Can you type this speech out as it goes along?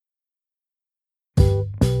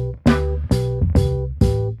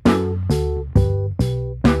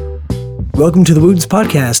Welcome to the Woods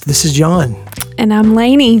Podcast. This is John. And I'm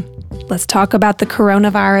Lainey. Let's talk about the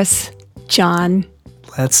coronavirus, John.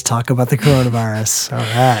 Let's talk about the coronavirus. All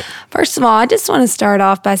right. First of all, I just want to start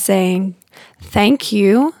off by saying thank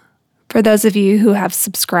you for those of you who have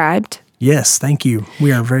subscribed. Yes, thank you.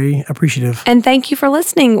 We are very appreciative. And thank you for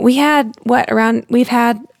listening. We've had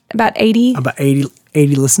about 80? About 80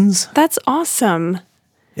 listens. That's awesome.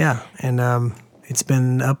 Yeah, and it's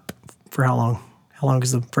been up for how long? How long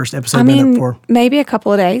has the first episode been up for? Maybe a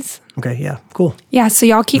couple of days. Okay, yeah, cool. Yeah, so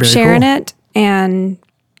y'all keep Very sharing cool. it and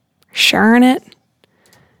sharing it,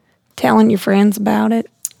 telling your friends about it.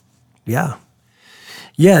 Yeah.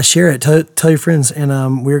 Yeah, share it. Tell your friends,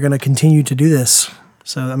 and we're going to continue to do this.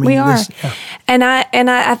 So, I mean, We are. Yeah. And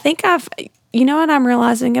I think you know what I'm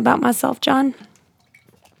realizing about myself, John?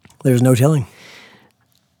 There's no telling.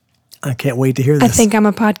 I can't wait to hear this. I think I'm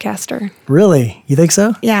a podcaster. Really? You think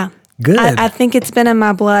so? Yeah. Good. I think it's been in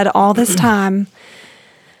my blood all this time.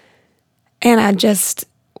 And I just,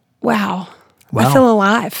 wow. I feel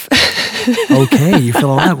alive. Okay, you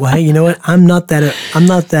feel alive. Well, hey, you know what? I'm not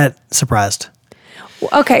that surprised.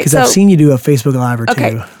 Okay. Because So, I've seen you do a Facebook Live or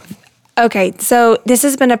Okay. two. okay. So this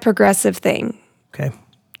has been a progressive thing. Okay.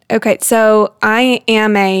 Okay. So I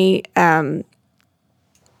am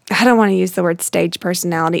I don't want to use the word stage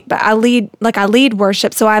personality, but I lead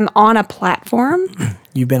worship. So I'm on a platform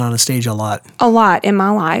You've been on a stage a lot. in my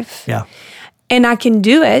life. Yeah. And I can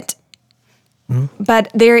do it,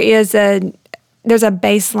 but there's a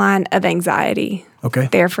baseline of anxiety Okay.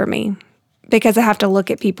 there for me because I have to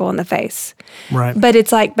look at people in the face. Right. But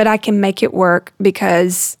it's like, but I can make it work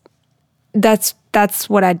because that's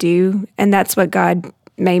what I do and that's what God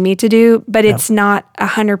made me to do, but it's not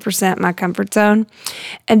 100% my comfort zone.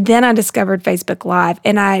 And then I discovered Facebook Live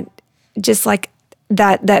and I just like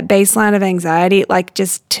that baseline of anxiety, like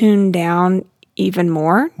just tuned down even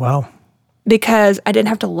more. Wow. Because I didn't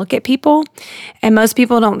have to look at people. And most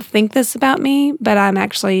people don't think this about me, but I'm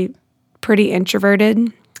actually pretty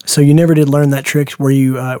introverted. So you never did learn that trick where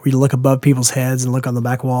you look above people's heads and look on the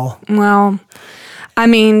back wall? Well, I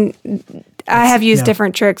mean, I have used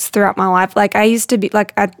different tricks throughout my life. Like I used to be,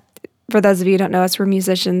 for those of you who don't know us, we're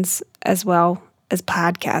musicians as well as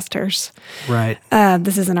podcasters. Right.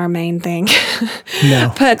 This isn't our main thing.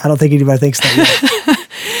 No. But I don't think anybody thinks that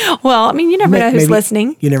yet. well, I mean, you never know who's Maybe-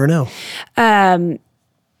 listening. You never know.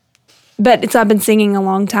 But I've been singing a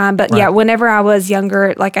long time. But yeah, Right. whenever I was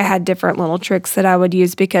younger, like I had different little tricks that I would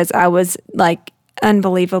use because I was like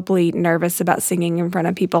unbelievably nervous about singing in front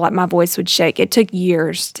of people. Like my voice would shake. It took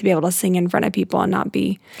years to be able to sing in front of people and not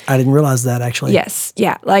be. I didn't realize that actually. Yes.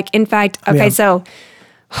 Yeah. Like in fact, okay, Yeah. so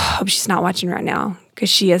hope she's not watching right now because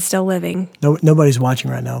she is still living. No, nobody's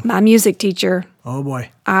watching right now. My music teacher, Oh boy.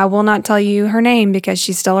 I will not tell you her name because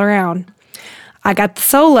she's still around. I got the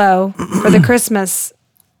solo for the Christmas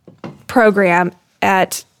program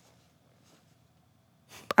at,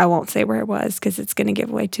 I won't say where it was because it's going to give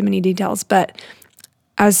away too many details, but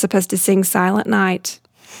I was supposed to sing Silent Night,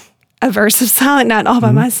 a verse of Silent Night all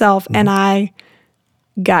by myself, and I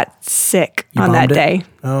got sick on that bombed it? day.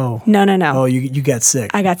 Oh. No. Oh, you got sick.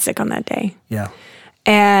 I got sick on that day. Yeah.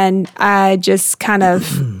 And I just kind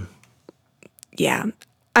of, yeah.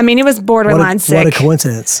 I mean, it was borderline sick. What a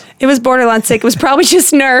coincidence. It was borderline sick. It was probably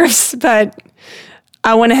just nerves, but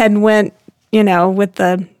I went ahead and went, with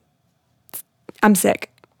I'm sick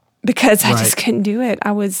because I just couldn't do it.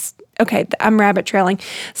 I'm rabbit trailing.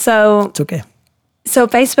 So It's okay.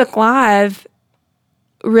 Facebook Live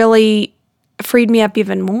really freed me up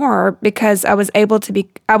even more because I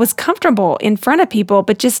was comfortable in front of people,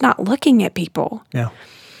 but just not looking at people. Yeah.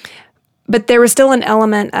 But there was still an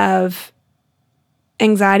element of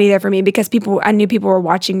anxiety there for me because I knew people were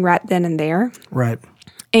watching right then and there. Right.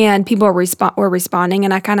 And people were responding,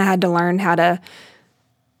 and I kind of had to learn how to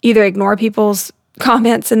either ignore people's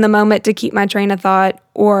comments in the moment to keep my train of thought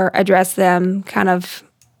or address them kind of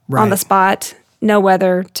on the spot, know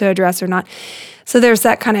whether to address or not. So there's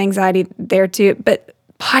that kind of anxiety there too. But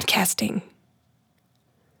podcasting,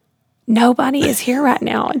 nobody is here right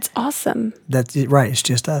now. It's awesome. That's it, right. It's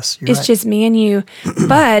just us. You're It's right. just me and you.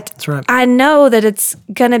 But That's right. I know that it's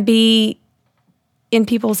going to be in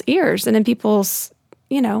people's ears and in people's,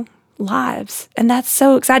 lives. And that's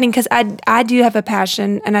so exciting because I do have a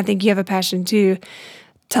passion, and I think you have a passion too,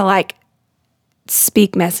 to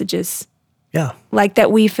speak messages Yeah.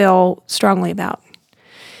 that we feel strongly about.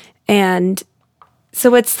 And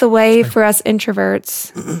so it's the way for us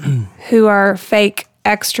introverts who are fake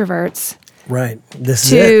extroverts Right.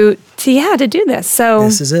 This is it. to do this. So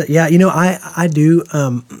This is it. Yeah. I do.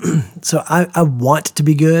 So I want to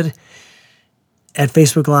be good at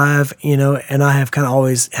Facebook Live, and I have kind of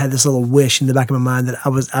always had this little wish in the back of my mind that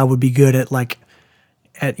I would be good at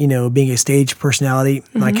being a stage personality,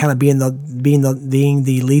 like kind of being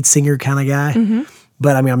the lead singer kind of guy.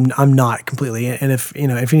 But I mean, I'm not completely. And if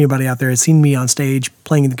anybody out there has seen me on stage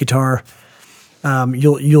playing the guitar,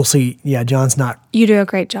 you'll see. Yeah, John's not. You do a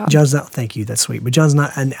great job. John's not. Thank you. That's sweet. But John's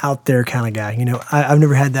not an out there kind of guy. I've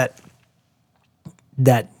never had that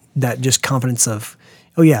just confidence of,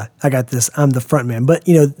 oh yeah, I got this. I'm the front man. But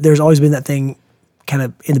there's always been that thing kind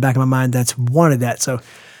of in the back of my mind that's wanted that. So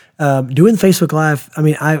doing Facebook Live, I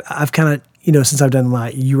mean, I've kind of since I've done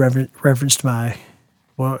you referenced my.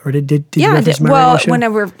 Well, or did you reference my radio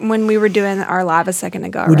show? When we were doing our live a second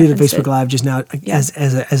ago, we did a Facebook Live just now as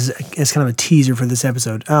kind of a teaser for this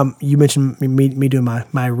episode. You mentioned me doing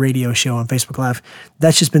my radio show on Facebook Live.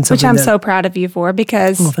 That's just been something which I'm so proud of you for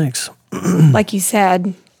because, well, thanks. Like you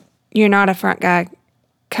said, you're not a front guy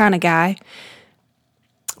kind of guy.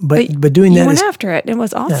 But doing that, you went after it. It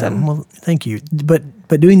was awesome. Yeah, well, thank you. But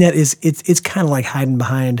doing that it's kind of like hiding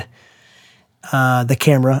behind the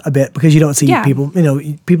camera a bit because you don't see people.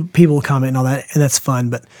 People comment and all that, and that's fun.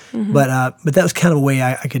 But that was kind of a way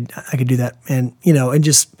I could do that, and and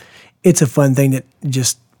just it's a fun thing that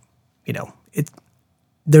just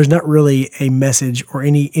there's not really a message or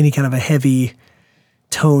any kind of a heavy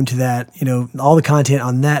tone to that. All the content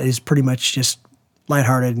on that is pretty much just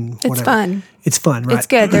lighthearted and whatever. It's fun. It's fun, right? It's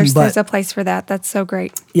good. There's a place for that. That's so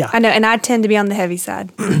great. Yeah, I know, and I tend to be on the heavy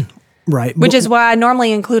side. Right. Which is why I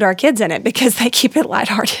normally include our kids in it because they keep it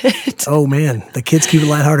lighthearted. Oh man, the kids keep it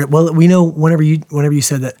lighthearted. Well, we know whenever you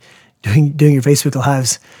said that doing your Facebook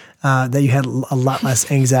Lives that you had a lot less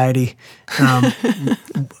anxiety.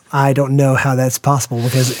 I don't know how that's possible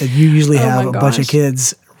because you usually have a bunch of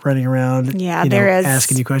kids running around,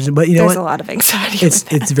 asking you questions. But there's a lot of anxiety.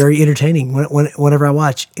 It's very entertaining. Whenever I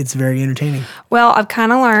watch, it's very entertaining. Well, I've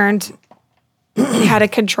kind of learned how to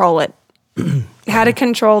control it. How to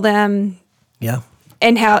control them. Yeah.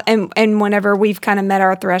 And how and whenever we've kind of met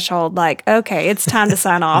our threshold, like, okay, it's time to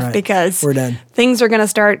sign off right. because we're done. Things are going to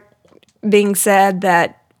start being said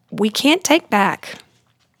that we can't take back.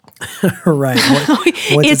 Right.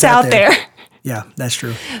 Once it's out there. Yeah, that's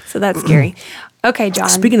true. So that's scary. Okay, John.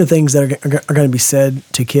 Speaking of things that are going to be said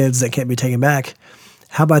to kids that can't be taken back,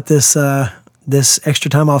 how about this extra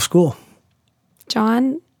time off school?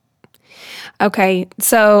 John? Okay,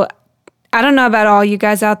 so I don't know about all you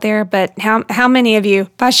guys out there, but how many of you,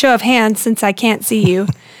 by show of hands, since I can't see you,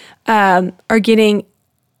 are getting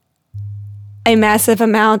a massive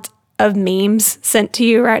amount of memes sent to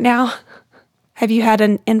you right now? Have you had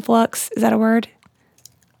an influx? Is that a word?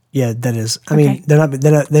 Yeah, that is. I mean,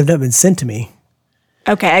 they've not been sent to me.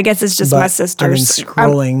 Okay, I guess it's just my sisters. I've been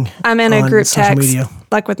scrolling. I'm in a group text, media.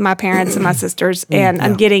 like with my parents and my sisters, and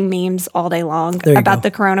I'm getting memes all day long about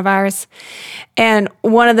the coronavirus. And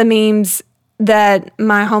one of the memes that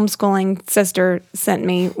my homeschooling sister sent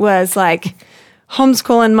me was like,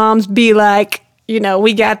 homeschooling moms be like,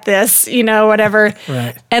 we got this, whatever.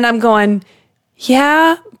 Right. And I'm going,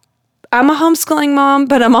 yeah, I'm a homeschooling mom,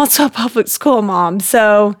 but I'm also a public school mom.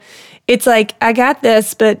 So it's like, I got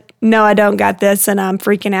this, but no, I don't got this, and I'm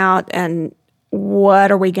freaking out, and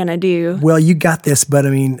what are we going to do? Well, you got this, but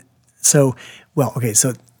I mean, so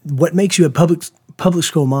what makes you a public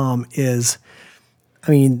school mom is,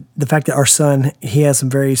 I mean, the fact that our son, he has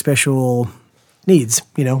some very special needs,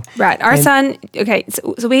 Right. Our son, okay,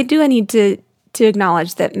 so we do need to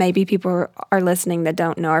acknowledge that maybe people are listening that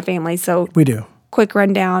don't know our family. So we do. Quick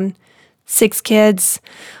rundown, 6 kids.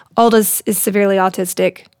 Oldest is severely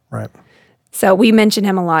autistic. Right. So we mention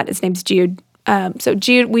him a lot. His name's Jude. So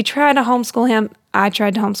Jude, we tried to homeschool him. I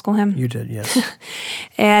tried to homeschool him. You did, yes.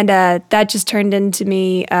 And that just turned into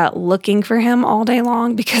me looking for him all day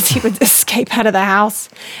long because he would escape out of the house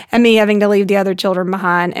and me having to leave the other children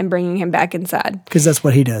behind and bringing him back inside. Because that's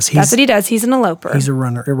what he does. That's what he does. He's an eloper. He's a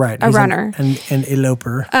runner, right. He's runner. An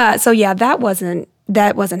eloper. So yeah, that wasn't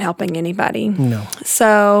helping anybody. No.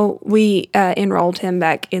 So we enrolled him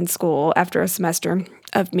back in school after a semester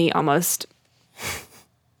of me almost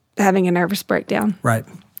having a nervous breakdown. Right.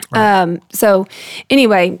 So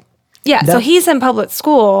anyway, so he's in public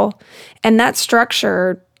school, and that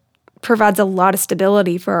structure provides a lot of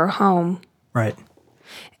stability for our home. Right.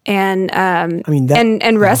 And I mean,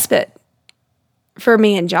 and respite for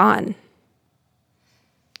me and John.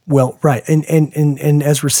 Well, right. And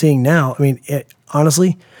as we're seeing now, I mean,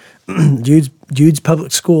 honestly, Jude's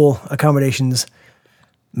public school accommodations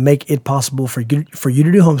make it possible for you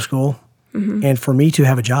to do homeschool and for me to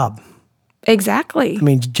have a job. Exactly. I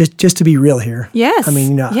mean, just to be real here. Yes. I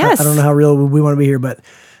mean, yes. I don't know how real we want to be here, but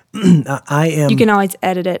I am. You can always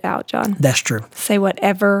edit it out, John. That's true. Say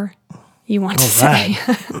whatever you want to say.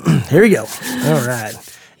 Here we go. All right.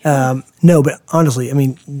 No, but honestly, I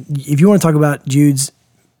mean, if you want to talk about Jude's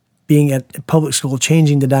being at public school,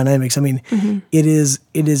 changing the dynamics, I mean, it is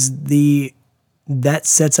that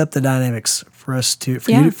sets up the dynamics for us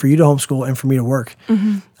for you to homeschool and for me to work,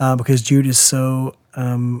 because Jude is so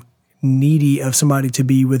needy of somebody to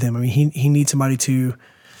be with him. I mean, he needs somebody to.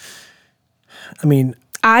 I mean,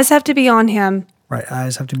 eyes have to be on him. Right,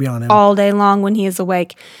 eyes have to be on him all day long when he is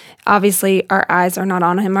awake. Obviously, our eyes are not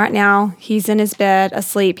on him right now. He's in his bed,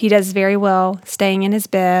 asleep. He does very well staying in his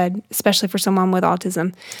bed, especially for someone with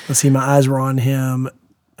autism. Let's see, my eyes were on him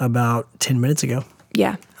about 10 minutes ago.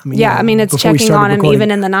 Yeah. I mean, it's checking on him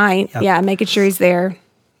even in the night. Yeah, making sure he's there,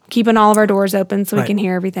 keeping all of our doors open so we can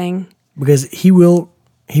hear everything. Because he will,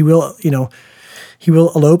 he will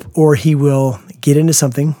elope, or he will get into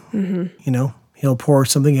something, he'll pour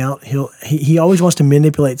something out. He always wants to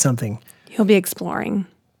manipulate something. He'll be exploring.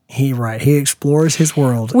 He explores his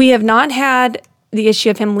world. We have not had the issue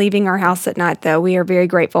of him leaving our house at night, though. We are very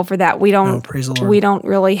grateful for that. We don't. Praise the Lord. We don't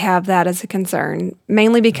really have that as a concern,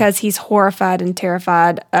 mainly because he's horrified and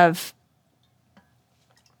terrified of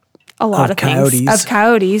a lot of coyotes. things. Of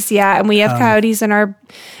coyotes, yeah, and we have coyotes in our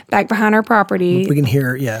back behind our property. We can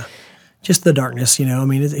hear, just the darkness. I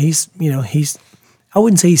mean, he's. I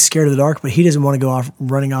wouldn't say he's scared of the dark, but he doesn't want to go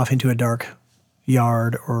running off into a dark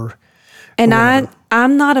yard or. And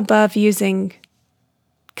I'm not above using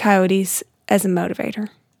coyotes as a motivator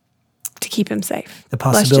to keep him safe. The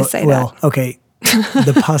possibility. Let's just say that. Okay.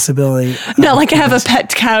 The possibility. Not like I have a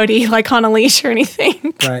pet coyote like on a leash or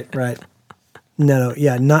anything. Right. No,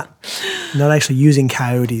 yeah, not actually using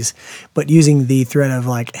coyotes, but using the threat of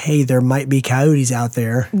like, hey, there might be coyotes out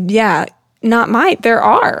there. Yeah, not might. There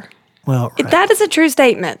are. Well, right. That is a true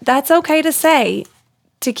statement. That's okay to say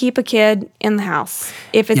to keep a kid in the house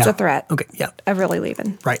if it's a threat. Okay, yeah. Of really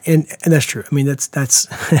leaving. Right, and that's true. I mean, that's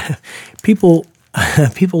people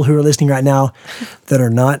who are listening right now that are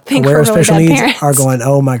not aware of special needs are going,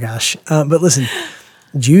 oh my gosh. But listen,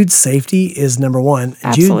 Jude's safety is number one.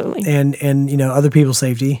 Absolutely. Jude and other people's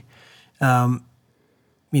safety. Anyway,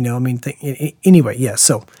 yes.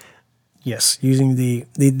 So, yes, using the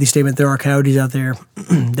statement, there are coyotes out there,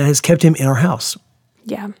 that has kept him in our house.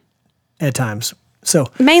 Yeah. At times.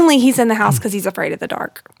 So mainly he's in the house because he's afraid of the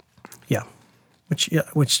dark. Yeah. Which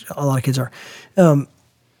a lot of kids are.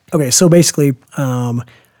 Okay, so basically, I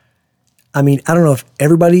mean, I don't know if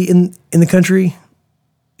everybody in the country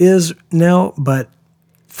is now, but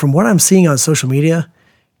from what I'm seeing on social media,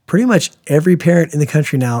 pretty much every parent in the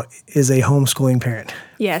country now is a homeschooling parent.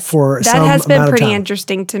 Yes. For that some has been amount of pretty time.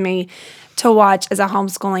 interesting to me to watch as a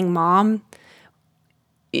homeschooling mom.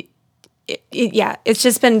 It's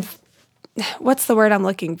just been, what's the word I'm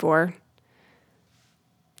looking for?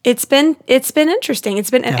 It's been interesting.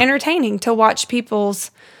 It's been entertaining to watch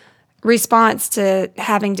people's response to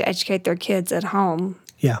having to educate their kids at home.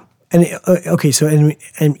 Yeah. And okay, so and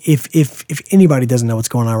if anybody doesn't know what's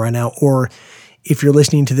going on right now, or if you're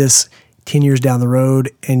listening to this 10 years down the road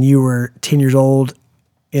and you were 10 years old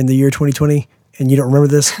in the year 2020 and you don't remember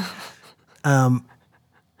this, I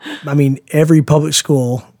mean, every public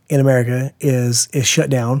school in America is shut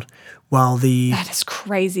down while that is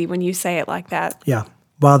crazy when you say it like that. Yeah.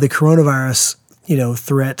 While the coronavirus,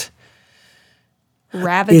 threat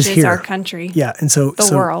ravages our country. Yeah. And so the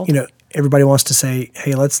world. Everybody wants to say,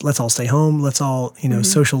 hey, let's all stay home. Let's all,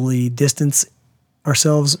 socially distance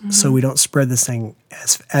ourselves so we don't spread this thing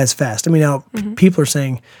as fast. I mean, now people are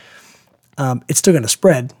saying it's still going to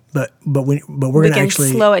spread, but we're going to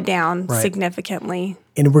actually slow it down significantly.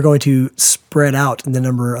 And we're going to spread out the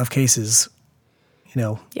number of cases,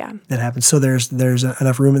 that happens. So there's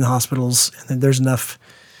enough room in the hospitals, and then there's enough,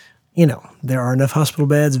 there are enough hospital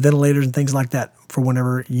beds, ventilators, and things like that for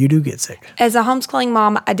whenever you do get sick. As a homeschooling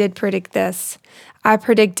mom, I did predict this. I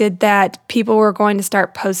predicted that people were going to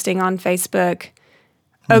start posting on Facebook,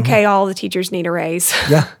 okay, all the teachers need a raise.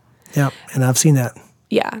 Yeah, and I've seen that.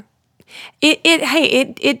 Yeah.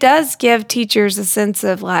 It does give teachers a sense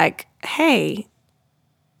of like, hey,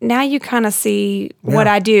 now you kind of see what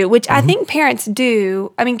I do, which I think parents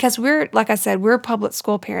do. I mean, because like I said, we're public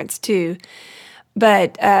school parents too.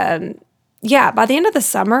 But by the end of the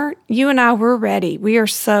summer, you and I, we're ready. We are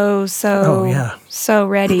so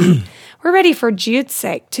ready. We're ready for Jude's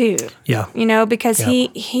sake too. Yeah. Because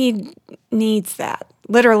he needs that,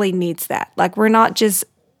 literally needs that. Like, we're not just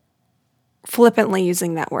flippantly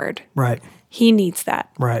using that word. Right. He needs that.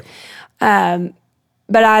 Right.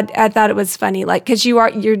 But I thought it was funny, like, because you're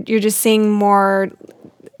just seeing more.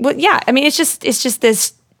 Well, yeah. I mean, it's just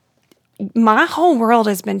this. my whole world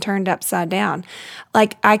has been turned upside down.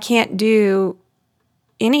 Like, I can't do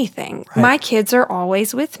anything. Right. My kids are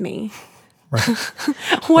always with me. Right.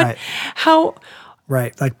 What? Right. How?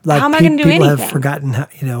 Right. Like How am I gonna do people have anything? forgotten how,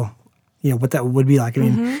 what that would be like. I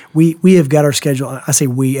mean, we have got our schedule. I say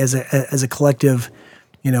we as a collective,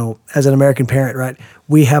 as an American parent, right?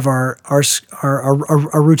 We have our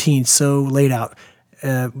routine so laid out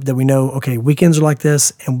that we know, okay, weekends are like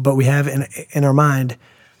this, but we have in our mind,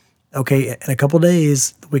 okay, in a couple of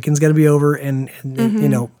days, the weekend's got to be over, and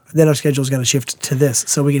then our schedule is going to shift to this,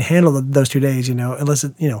 so we can handle those 2 days, unless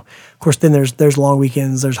it, of course, then there's long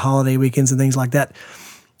weekends, there's holiday weekends and things like that.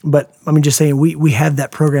 But I mean, just saying, we have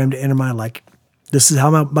that programmed in our mind, like, this is how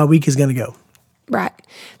my week is going to go. Right.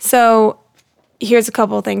 So here's a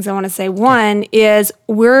couple of things I want to say. One is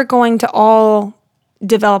we're going to all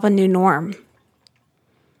develop a new norm.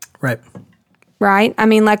 Right. Right? I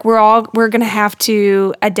mean, like, we're going to have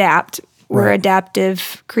to adapt. We're Right.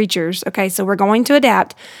 adaptive creatures. Okay, so we're going to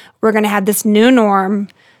adapt. We're going to have this new norm,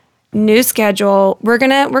 new schedule. We're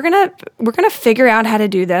gonna figure out how to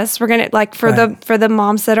do this. We're gonna, like, for the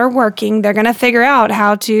moms that are working, they're gonna figure out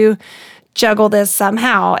how to juggle this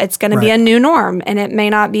somehow. It's gonna be Right. a new norm, and it may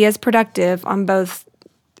not be as productive on both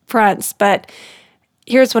fronts. But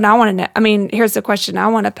here's what I want to know. I mean, here's the question I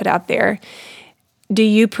want to put out there. Do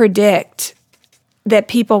you predict that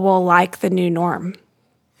people will like the new norm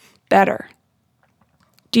better?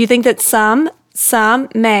 Do you think that some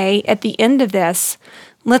may, at the end of this,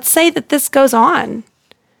 let's say that this goes on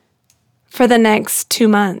for the next 2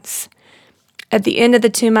 months. At the end of the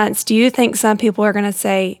 2 months, do you think some people are going to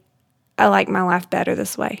say, I like my life better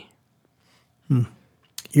this way?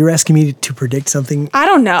 You're asking me to predict something? I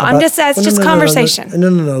don't know. I'm just, it's just conversation.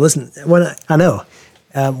 No. Listen, I know.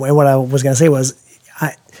 And what I was going to say was,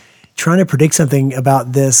 trying to predict something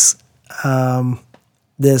about this,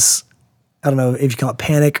 this, I don't know if you call it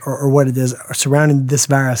panic or what it is surrounding this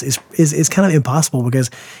virus is kind of impossible, because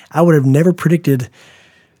I would have never predicted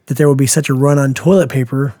that there would be such a run on toilet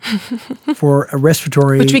paper for a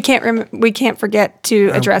respiratory. Which we can't forget to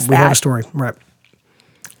address we that. have a story, right?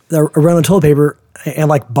 A run on toilet paper and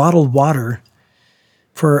like bottled water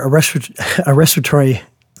for a respiratory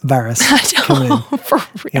virus coming in. For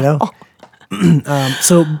real.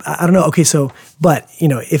 So I don't know. Okay, so but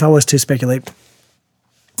if I was to speculate,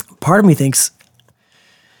 part of me thinks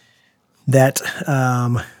that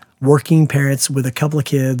working parents with a couple of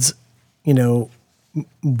kids,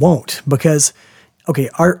 won't, because okay,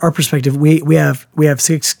 our perspective, we have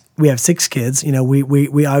six kids.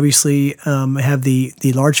 We obviously have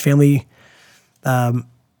the large family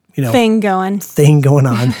Thing going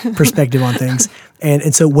on, perspective on things,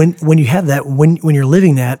 and so when you have that, when you're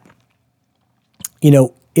living that,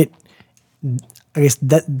 it, I guess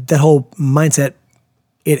that whole mindset,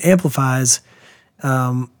 it amplifies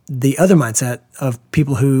the other mindset of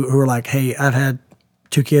people who are like, hey, I've had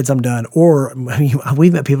 2 kids, I'm done. Or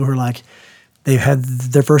we've met people who are like, they've had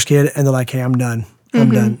their first kid and they're like, hey, I'm done.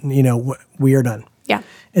 I'm done. We are done. Yeah.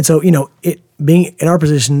 And so, it being in our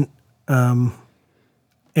position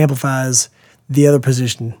amplifies the other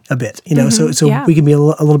position a bit, so yeah. we can be a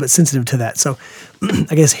little bit sensitive to that. So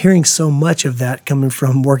I guess hearing so much of that coming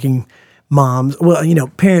from working moms, well,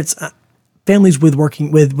 parents, families with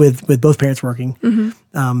both parents working.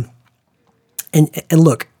 And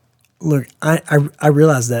look, I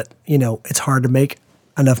realize that, it's hard to make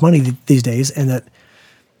enough money these days, and that,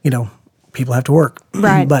 people have to work.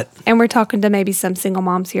 Right. But and we're talking to maybe some single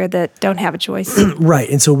moms here that don't have a choice. right.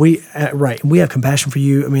 And so we have compassion for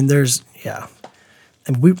you. I mean,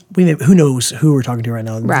 and we who knows who we're talking to right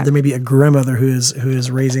now. Right. There may be a grandmother who is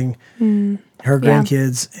raising her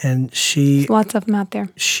grandkids, and There's lots of them out there.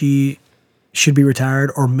 she should be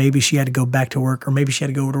retired, or maybe she had to go back to work, or maybe she had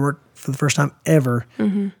to go to work for the first time ever.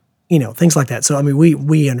 Things like that. So I mean,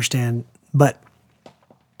 we understand, but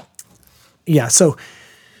yeah. So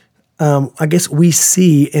I guess we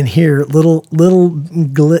see and hear little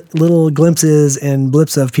glimpses and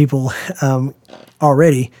blips of people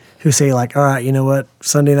already who say, like, all right, you know what,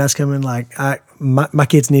 Sunday night's coming. Like, my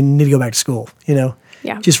kids need to go back to school.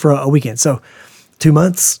 Just for a weekend. So 2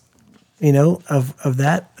 months. Of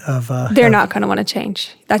that. They're not going to want to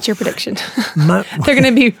change. That's your prediction. They're going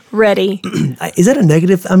to be ready. Is that a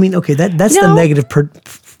negative? I mean, okay, that's No. the negative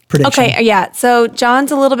prediction. Okay, yeah. So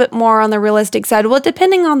John's a little bit more on the realistic side. Well,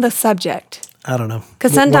 depending on the subject. I don't know.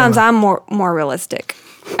 Because sometimes I'm more realistic.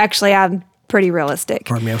 Actually, I'm pretty realistic.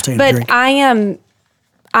 Pardon me, I was taking a drink. But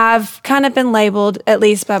I've kind of been labeled, at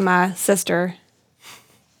least by my sister,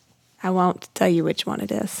 I won't tell you which one it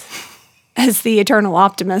is, as the eternal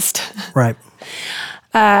optimist. Right.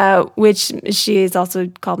 which she is also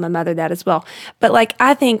called my mother that as well. But like,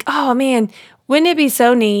 I think, oh man, wouldn't it be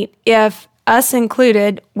so neat if us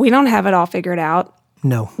included, we don't have it all figured out.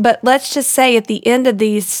 No. But let's just say at the end of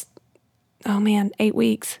these, 8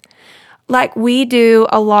 weeks, like we do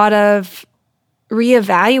a lot of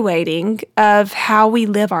reevaluating of how we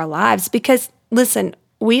live our lives. Because listen,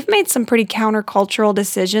 we've made some pretty countercultural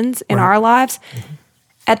decisions in our lives. Mm-hmm.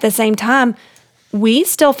 At the same time, we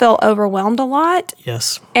still feel overwhelmed a lot.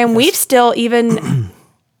 Yes. And we've still even,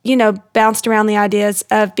 bounced around the ideas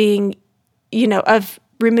of being, of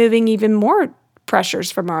removing even more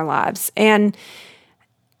pressures from our lives. And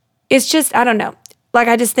it's just, I don't know. Like,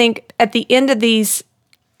 I just think at the end of these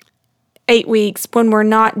 8 weeks, when we're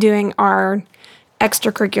not doing our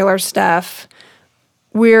extracurricular stuff,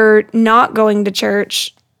 we're not going to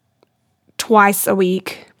church twice a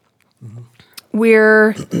week. Mm-hmm.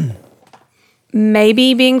 We're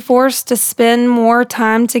maybe being forced to spend more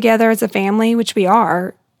time together as a family, which we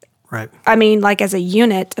are. Right. I mean, like as a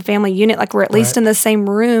unit, a family unit, like we're at least in the same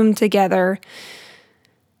room together.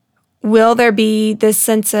 Will there be this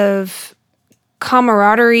sense of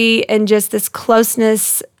camaraderie and just this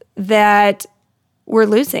closeness that we're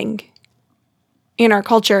losing in our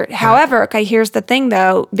culture? Right. However, okay, here's the thing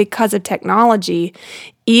though, because of technology,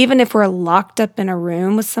 even if we're locked up in a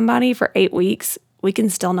room with somebody for 8 weeks, we can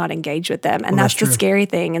still not engage with them. And that's the scary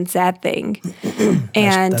thing and sad thing.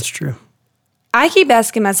 And that's true. I keep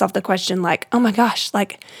asking myself the question, like, oh my gosh,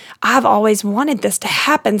 like I've always wanted this to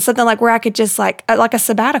happen. Something like where I could just like a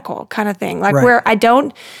sabbatical kind of thing, like where I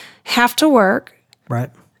don't have to work. Right.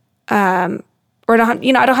 Or don't have,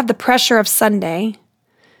 I don't have the pressure of Sunday.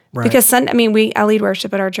 Right. Because I lead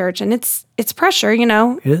worship at our church and it's pressure,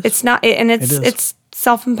 It is. It's not, and it's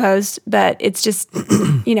self-imposed, but it's just,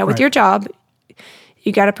 with your job,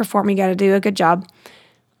 you got to perform, you got to do a good job.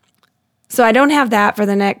 So I don't have that for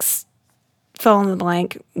the next fill in the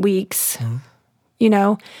blank weeks.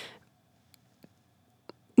 Mm-hmm.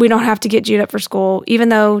 We don't have to get Jude up for school, even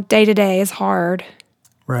though day to day is hard.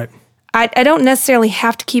 Right. I don't necessarily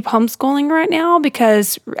have to keep homeschooling right now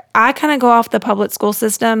because I kind of go off the public school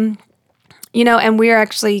system, and we're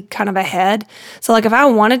actually kind of ahead. So like if I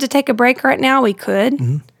wanted to take a break right now, we could.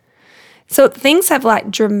 Mm-hmm. So things have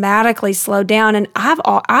like dramatically slowed down, and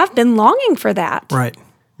I've been longing for that. Right.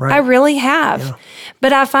 I really have. Yeah.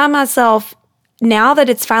 But I find myself, now that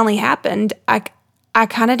it's finally happened, I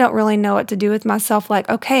kind of don't really know what to do with myself. Like,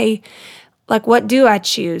 okay, like what do I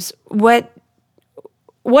choose?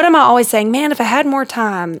 What am I always saying? Man, if I had more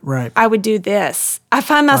time, I would do this. I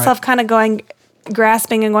find myself kind of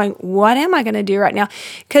grasping and going, what am I going to do right now?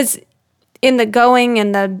 Because in the going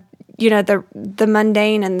and the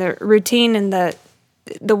mundane and the routine and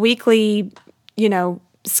the weekly,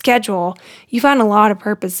 schedule, you find a lot of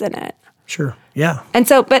purpose in it. Sure. Yeah. And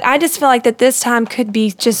so, but I just feel like that this time could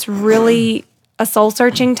be just really a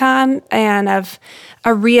soul-searching time and of a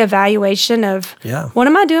reevaluation of what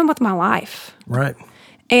am I doing with my life? Right.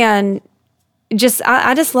 And just,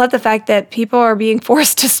 I just love the fact that people are being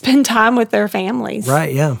forced to spend time with their families.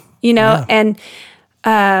 Right, yeah.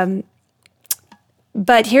 And,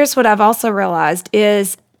 but here's what I've also realized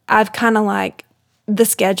is I've kind of like, the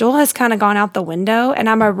schedule has kind of gone out the window, and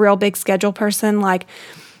I'm a real big schedule person. Like,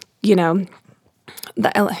 the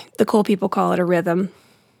cool people call it a rhythm.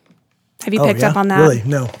 Have you picked up on that? Really?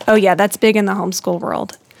 No. Oh yeah, that's big in the homeschool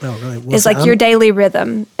world. Oh, really? It's like your daily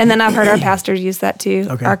rhythm. And then I've heard our pastors use that too.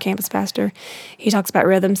 Okay. Our campus pastor, he talks about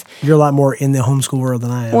rhythms. You're a lot more in the homeschool world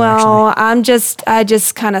than I am. Well, actually. I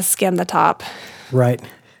just kind of skim the top. Right.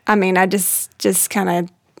 I just kind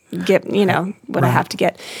of get, what I have to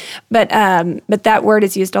get. But that word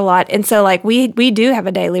is used a lot. And so like we do have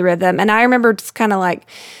a daily rhythm. And I remember just kind of like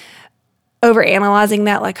overanalyzing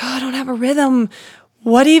that, like, oh, I don't have a rhythm.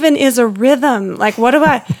 What even is a rhythm? Like, what do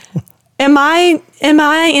I, am I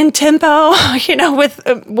in tempo, with,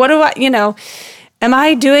 what do I, am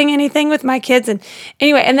I doing anything with my kids? And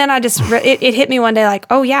anyway, and then I just, it hit me one day like,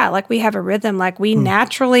 oh yeah, like we have a rhythm. Like we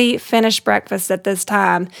naturally finish breakfast at this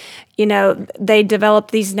time. They naturally develop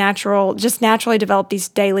these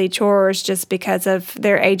daily chores just because of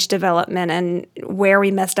their age development and where we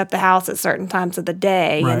messed up the house at certain times of the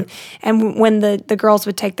day. Right. And when the girls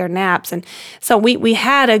would take their naps. And so we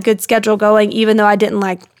had a good schedule going, even though I didn't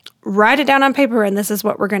like write it down on paper and this is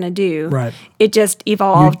what we're going to do. Right. It just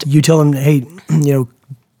evolved. You tell them, hey,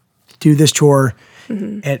 do this chore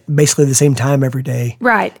at basically the same time every day.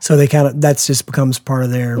 Right. So they that's just becomes part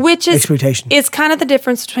of their expectation. It's kind of the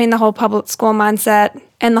difference between the whole public school mindset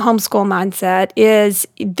and the homeschool mindset is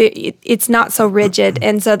it's not so rigid.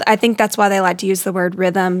 And so I think that's why they like to use the word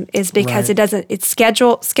rhythm, is because it's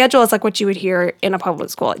schedule. Schedule is like what you would hear in a public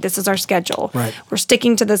school. Like, this is our schedule. Right. We're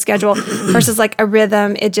sticking to the schedule versus like a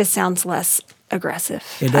rhythm. It just sounds less aggressive,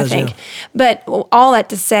 It does, I think. yeah. But all that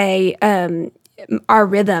to say, our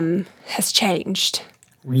rhythm has changed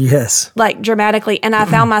Yes. like dramatically. And I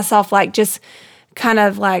found myself like just kind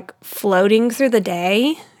of like floating through the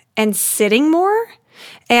day and sitting more.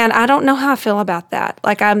 And I don't know how I feel about that.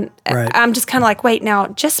 Like I'm just kind of like, wait, now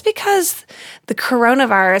just because the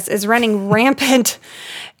coronavirus is running rampant,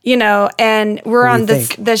 and we're on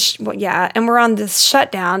and we're on this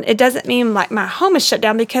shutdown, it doesn't mean like my home is shut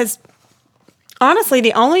down, because honestly,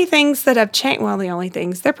 the only things that have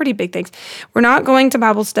changed, they're pretty big things. We're not going to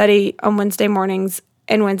Bible study on Wednesday mornings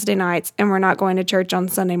and Wednesday nights, and we're not going to church on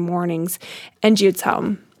Sunday mornings, and Jude's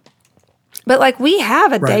home. But like we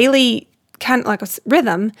have a daily kind of like a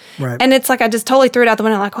rhythm. Right. And it's like I just totally threw it out the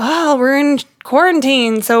window, like, well, we're in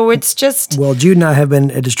quarantine, so it's just... Well, Jude and I have been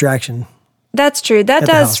a distraction. That's true. That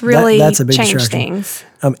does really that's a big change distraction. things.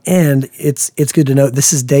 And it's good to note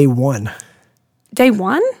this is day one Day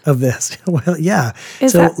one? of this. Well, yeah.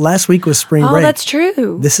 Is so that- last week was spring break. Oh, that's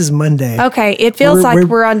true. This is Monday. Okay, it feels like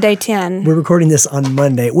we're on day 10. We're recording this on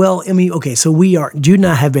Monday. Well, I mean, okay, so Jude and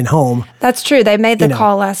I have been home. That's true. They made the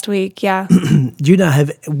call last week, yeah. Jude and I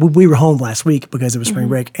we were home last week because it was spring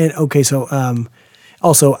break. And okay, so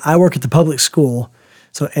also I work at the public school,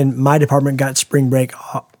 and my department got spring break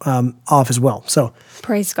off as well. So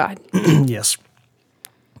Praise God. yes.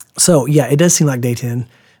 So yeah, it does seem like day 10,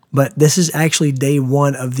 but this is actually day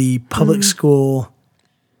 1 of the public school,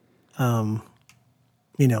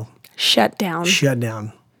 Shut down.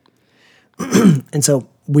 shutdown. And so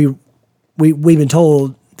we've been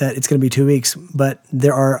told that it's going to be 2 weeks, but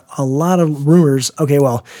there are a lot of rumors. Okay,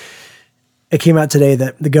 well, it came out today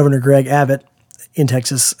that the Governor Greg Abbott in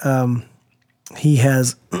Texas, he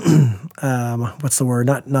has what's the word?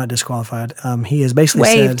 Not disqualified. He has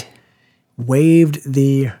basically waived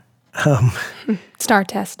the STAR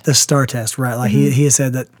test. the STAR test, right? Like he has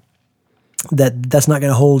said that's not going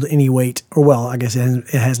to hold any weight, or well, I guess it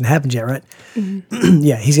hasn't happened yet, right?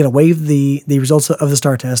 Yeah, he's going to waive the results of the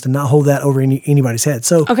STAR test and not hold that over anybody's head.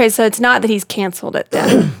 So Okay, so it's not that he's canceled it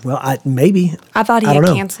then. well, maybe I thought he don't had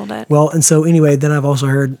know. canceled it. Well, and so anyway, then I've also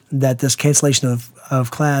heard that this cancellation of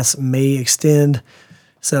class may extend.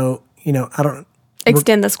 So I don't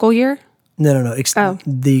Extend the school year? no. Oh.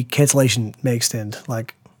 The cancellation may extend,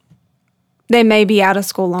 like They may be out of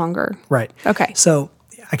school longer. right. Okay. So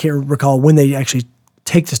I can't recall when they actually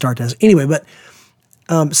take the STAR test. Anyway, but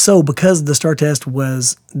so because the STAR test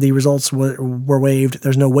the results were waived,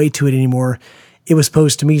 there's no weight to it anymore. It was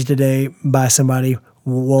posed to me today by somebody.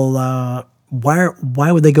 Well,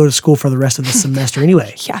 why would they go to school for the rest of the semester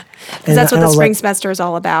anyway? Yeah, because that's what and the I was spring like, semester is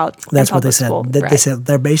all about. That's what they public said. school. They Right. said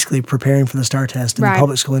they're basically preparing for the STAR test in Right.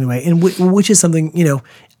 public school anyway, and which is something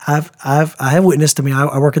I have witnessed. I mean,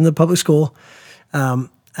 I work in the public school.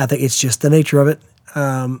 I think it's just the nature of it.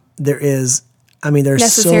 There's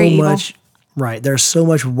Necessary so evil. much, right? There's so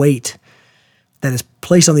much weight that is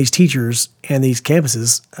placed on these teachers and these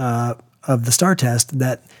campuses of the STAR test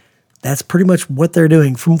that's pretty much what they're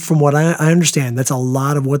doing. From what I understand, that's a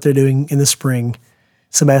lot of what they're doing in the spring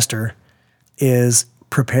semester is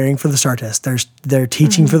preparing for the STAR test. They're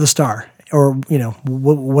teaching for the STAR, or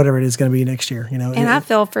whatever it is going to be next year. And I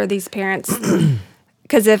feel for these parents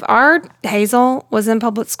because if our Hazel was in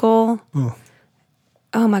public school,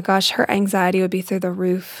 oh my gosh, her anxiety would be through the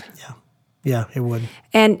roof. Yeah, it would.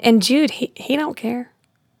 And Jude, he don't care,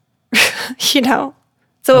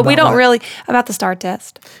 So we About don't what? really about the STAR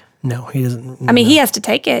test. No, he doesn't. I mean, he has to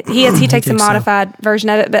take it. He takes a takes so. modified version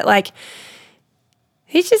of it, but like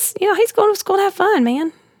he's just he's going to school to have fun,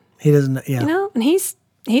 man. He doesn't. Yeah, And he's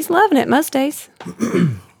loving it most days.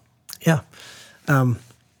 yeah.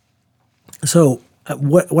 So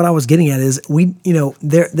what I was getting at is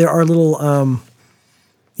there are little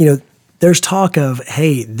there's talk of,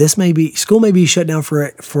 hey, school may be shut down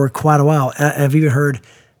for quite a while. I've even heard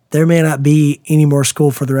there may not be any more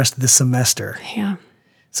school for the rest of the semester. Yeah.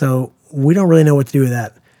 So we don't really know what to do with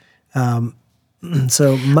that.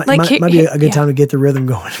 So might be a good time to get the rhythm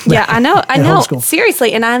going. Yeah, I know. Homeschool.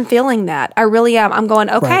 Seriously, and I'm feeling that. I really am. I'm going,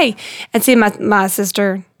 okay. Right. And see my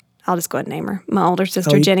sister, I'll just go ahead and name her, my older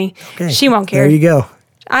sister, Jenny. Okay. She won't care. There you go.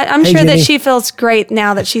 I'm Hey, sure that Jenny. she feels great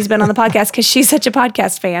now that she's been on the podcast because she's such a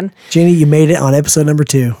podcast fan. Jenny, you made it on episode number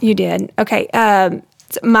 2. You did. Okay.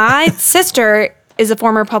 My sister is a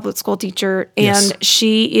former public school teacher, and Yes.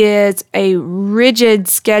 she is a rigid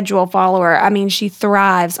schedule follower. I mean, she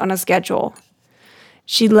thrives on a schedule.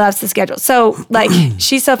 She loves the schedule. So like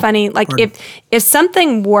she's so funny. Like if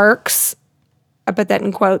something works, I put that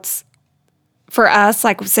in quotes, for us,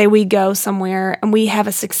 like say we go somewhere and we have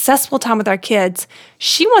a successful time with our kids,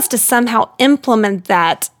 she wants to somehow implement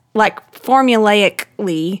that like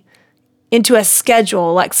formulaically into a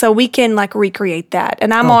schedule, like so we can like recreate that.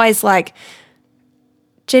 And I'm always like,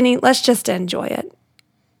 Jenny, let's just enjoy it.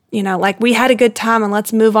 You know, like we had a good time and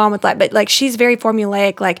let's move on with that. But like she's very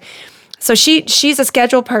formulaic, like so she's a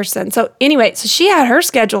schedule person. So anyway, so she had her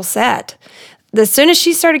schedule set. As soon as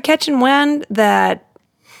she started catching wind that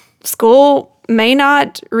school may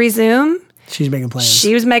not resume, she's making plans.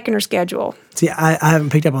 She was making her schedule. See, I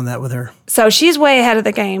haven't picked up on that with her. So she's way ahead of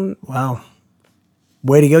the game. Wow.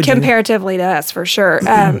 Way to go, Jenny. Comparatively to us, for sure.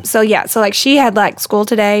 So like she had like school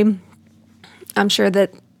today. I'm sure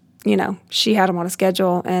that, you know, she had them on a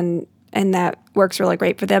schedule and that works really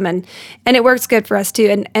great for them. And it works good for us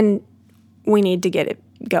too. And we need to get it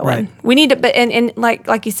going. Right. We need to, but and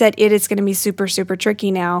like you said, it is going to be super, super tricky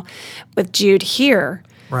now with Jude here.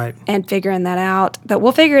 Right. And figuring that out. But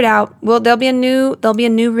we'll figure it out. There'll be a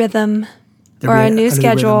new rhythm or a new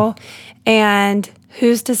schedule. And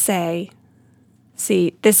who's to say,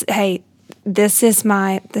 see, this is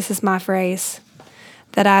my phrase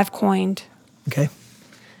that I've coined. Okay.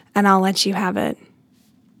 And I'll let you have it.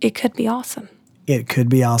 It could be awesome. It could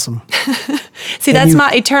be awesome. See, that's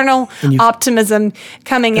my eternal optimism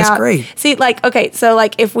coming out. That's great. See, like, okay, so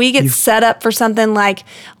like if we get set up for something like,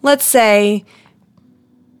 let's say,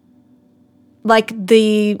 like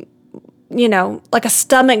like a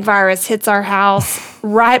stomach virus hits our house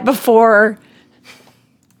right before,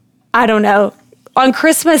 I don't know, on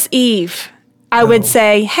Christmas Eve, I would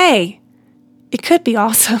say, hey, it could be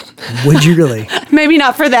awesome. Would you really? Maybe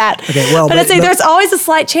not for that. Okay, well, but I'd say there's always a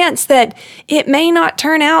slight chance that it may not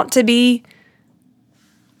turn out to be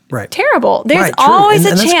terrible. There's always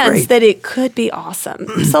a chance that it could be awesome.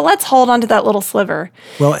 So let's hold on to that little sliver.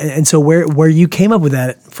 Well, and so where you came up with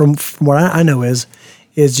that from what I know is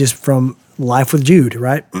just from Life with Jude,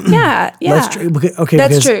 right? Yeah. Okay,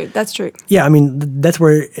 that's true. Yeah, I mean that's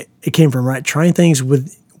where it came from, right? Trying things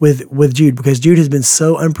with Jude, because Jude has been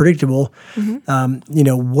so unpredictable.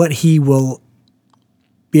 Mm-hmm. What he will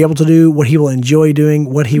be able to do, what he will enjoy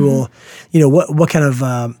doing, what he will, what kind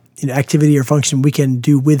of activity or function we can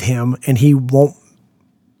do with him, and he won't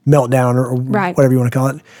melt down or whatever you want to call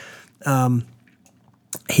it.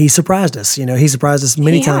 He surprised us. He surprised us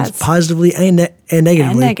many times, positively and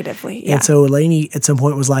negatively. Yeah. And so Lainey at some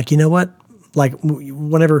point was like, you know what? Like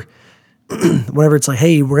whenever it's like,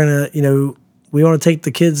 hey, we're gonna, we want to take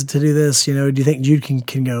the kids to do this. Do you think Jude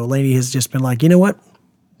can go? Lainey has just been like, you know what?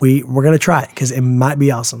 We're going to try it because it might be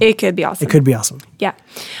awesome. It could be awesome. It could be awesome. Yeah.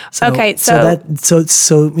 So, okay. So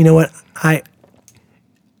you know what? I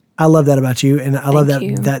love that about you, and I love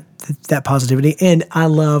that positivity, and I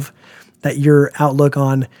love that your outlook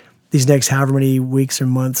on these next however many weeks or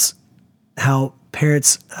months, how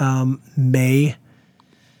parents may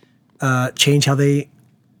change how they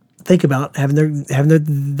think about having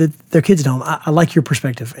their kids at home. I like your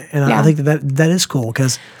perspective, and I think that is cool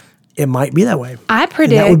because it might be that way. I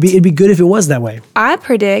predict it'd be good if it was that way. I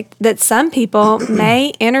predict that some people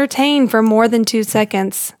may entertain for more than 2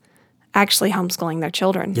 seconds actually homeschooling their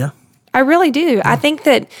children. Yeah. I really do. Yeah. I think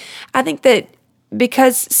that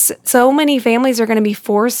because so many families are going to be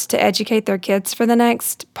forced to educate their kids for the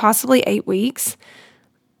next possibly 8 weeks.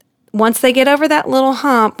 Once they get over that little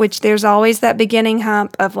hump, which there's always that beginning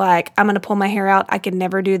hump of like, I'm going to pull my hair out. I could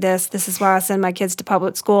never do this. This is why I send my kids to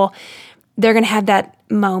public school. They're going to have that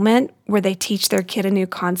moment where they teach their kid a new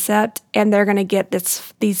concept, and they're going to get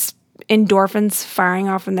these endorphins firing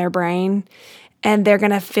off in their brain, and they're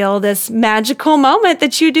going to feel this magical moment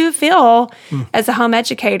that you do feel as a home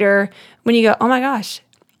educator when you go, oh my gosh,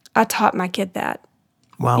 I taught my kid that.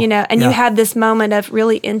 Wow. You have this moment of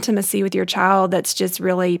really intimacy with your child that's just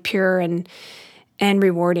really pure and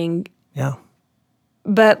rewarding. Yeah.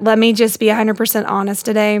 But let me just be 100% honest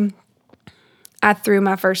today. I threw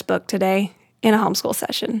my first book today in a homeschool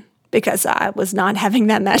session because I was not having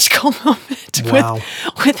that magical moment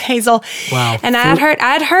with Hazel. Wow. And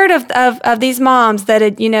I'd heard of these moms that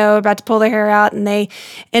had, about to pull their hair out, and they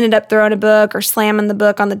ended up throwing a book or slamming the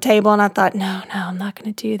book on the table. And I thought, no, I'm not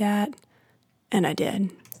going to do that. And I did.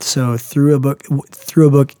 So threw a book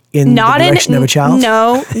in the direction of a child?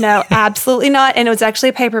 No, absolutely not. And it was actually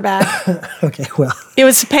a paperback. Okay, well. It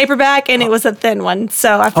was a paperback, and it was a thin one.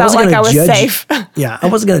 So I felt like I was safe. Yeah, I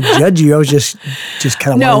wasn't going to judge you. I was just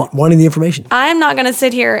kind of wanting the information. I'm not going to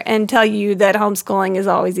sit here and tell you that homeschooling is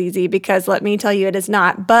always easy, because let me tell you, it is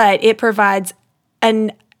not. But it provides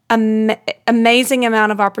a amazing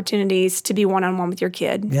amount of opportunities to be one-on-one with your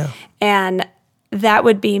kid. Yeah. And that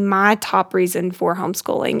would be my top reason for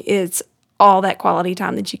homeschooling is all that quality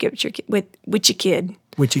time that you get with your kid.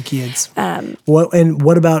 With your kids.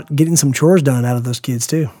 What about getting some chores done out of those kids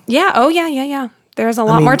too? Yeah. Oh, yeah. There's a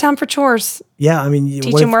lot more time for chores. Yeah. I mean,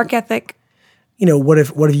 teach them work ethic. What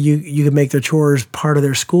if you could make their chores part of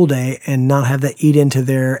their school day and not have that eat into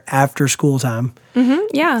their after school time? Mm-hmm.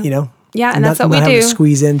 Yeah. Yeah, and that's what we not do. Have to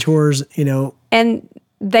squeeze in chores, And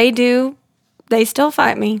they do. They still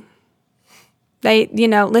fight me. They,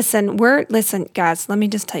 listen, guys, let me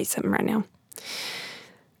just tell you something right now.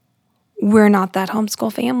 We're not that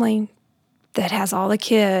homeschool family that has all the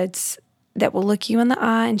kids that will look you in the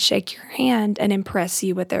eye and shake your hand and impress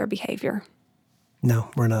you with their behavior.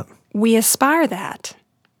 No, we're not. We aspire that,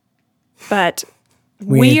 but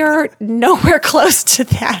we are nowhere close to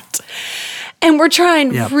that. And we're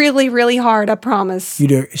trying really, really hard, I promise. You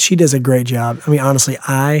do. She does a great job. I mean, honestly,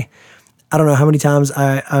 I don't know how many times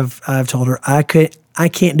I've told her I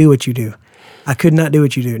can't do what you do. I could not do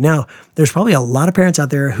what you do. Now, there's probably a lot of parents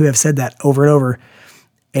out there who have said that over and over,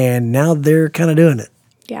 and now they're kind of doing it.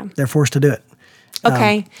 Yeah. They're forced to do it.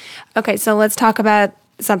 Okay. So let's talk about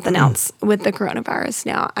something else with the coronavirus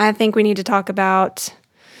now. I think we need to talk about,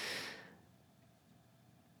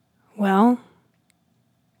 how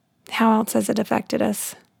else has it affected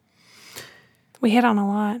us? We hit on a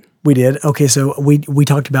lot. We did. Okay, so we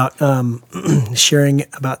talked about sharing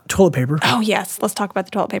about toilet paper. Oh, yes. Let's talk about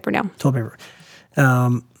the toilet paper now. Toilet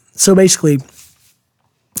paper. So basically,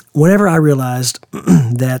 whenever I realized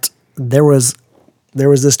that there was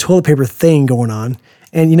this toilet paper thing going on,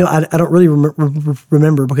 and I don't really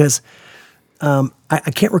remember because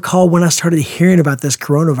I can't recall when I started hearing about this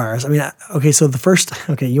coronavirus. I mean, so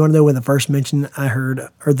you want to know when the first mention I heard,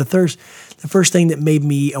 or the first thing that made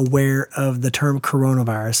me aware of the term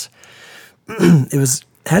coronavirus?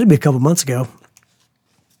 Had to be a couple months ago.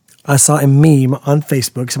 I saw a meme on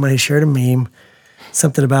Facebook. Somebody shared a meme,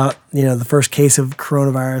 something about the first case of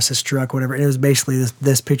coronavirus has struck, whatever. And it was basically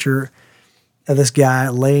this picture of this guy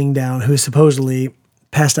laying down who supposedly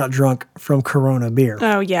passed out drunk from Corona beer.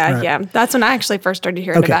 Oh, yeah, right? Yeah. That's when I actually first started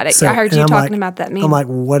hearing about it. So, I heard you talking about that meme. I'm like,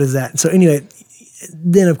 what is that? So anyway,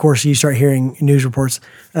 then of course you start hearing news reports.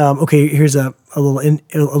 Here's a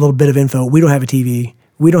little bit of info. We don't have a TV.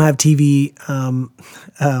 We don't have TV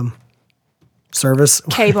service.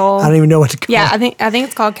 Cable. I don't even know what to call it. Yeah, I think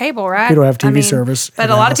it's called cable, right? We don't have TV service. But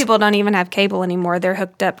a lot of people don't even have cable anymore. They're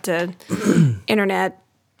hooked up to internet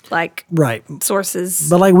sources.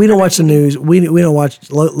 But we don't watch the news. We don't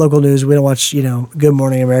watch local news. We don't watch Good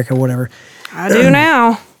Morning America, whatever. I do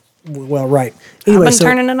now. Well, right. Anyway, I've been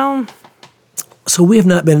turning it on. So we have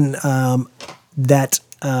not been that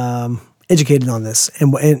educated on this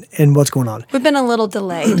and what's going on. We've been a little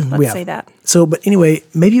delayed. Let's say that. So, but anyway,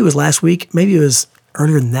 maybe it was last week. Maybe it was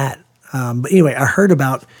earlier than that. But anyway, I heard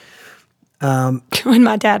about when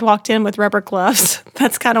my dad walked in with rubber gloves.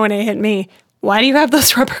 That's kind of when it hit me. Why do you have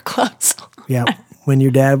those rubber gloves on? Yeah, when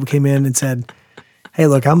your dad came in and said, "Hey,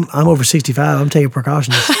 look, I'm over 65. I'm taking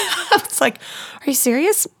precautions." I was like, "Are you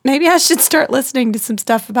serious? Maybe I should start listening to some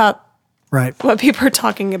stuff about what people are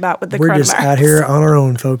talking about with the coronavirus." We're just out here on our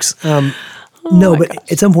own, folks.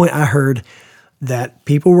 But at some point I heard that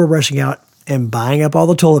people were rushing out and buying up all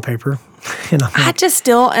the toilet paper, and I just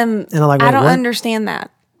still am. And I'm like, I don't understand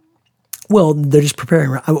that. Well, they're just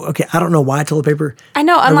preparing. Okay, I don't know why toilet paper. I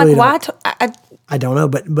know. I'm like, why? I don't know,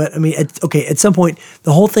 but I mean, at some point,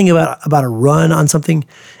 the whole thing about a run on something,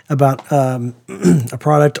 about a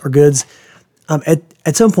product or goods,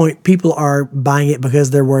 at some point, people are buying it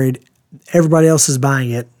because they're worried everybody else is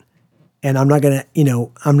buying it, and I'm not gonna,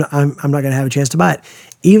 I'm not gonna have a chance to buy it,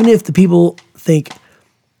 even if the people think,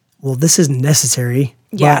 well, this isn't necessary,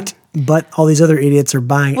 but all these other idiots are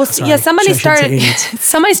buying it. Well, somebody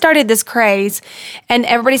started this craze, and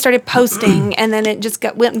everybody started posting, and then it just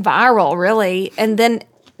went viral, really. And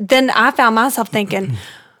then I found myself thinking,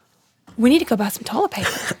 we need to go buy some toilet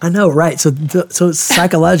paper. I know, right? So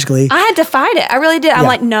psychologically, I had to fight it. I really did. I'm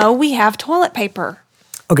like, no, we have toilet paper.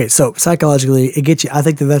 Okay, so psychologically, it gets you. I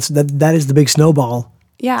think that is the big snowball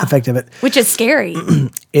effect of it, which is scary.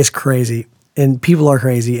 It's crazy. And people are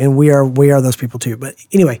crazy, and we are those people too. But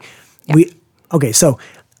anyway, so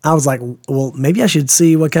I was like, well, maybe I should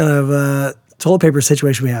see what kind of toilet paper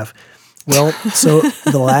situation we have. Well, so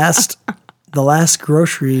the last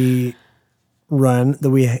grocery run that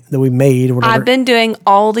we made, or whatever, I've been doing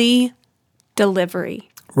Aldi delivery.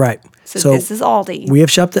 Right. So this is Aldi. We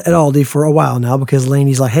have shopped at Aldi for a while now because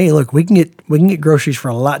Lainey's like, hey, look, we can get groceries for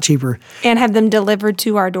a lot cheaper and have them delivered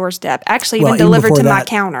to our doorstep. Actually, even delivered to my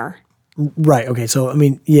counter. Right. Okay. So I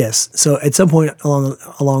mean, yes. So at some point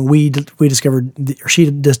along we discovered or she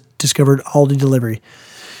discovered Aldi delivery.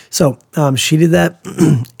 So she did that,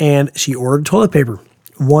 and she ordered toilet paper.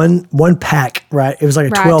 One pack. Right. It was like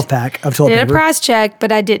a 12-pack of toilet I did paper. a price check,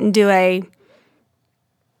 but I didn't do a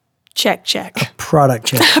check. Product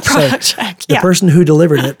check. Product check. The person who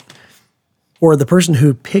delivered it, or the person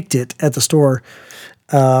who picked it at the store.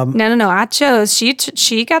 No. I chose.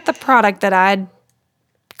 She got the product that I'd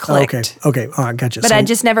clicked. Okay. All right. Gotcha. But So I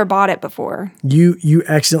just never bought it before. you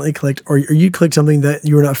accidentally clicked, or you clicked something that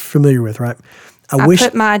you were not familiar with, right? I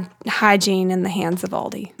put my hygiene in the hands of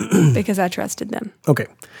Aldi because I trusted them. Okay.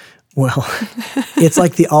 Well, it's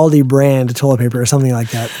like the Aldi brand toilet paper or something like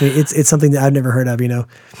that. I mean, it's something that I've never heard of,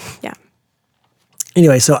 Yeah.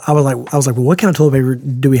 Anyway, so I was like, well, what kind of toilet paper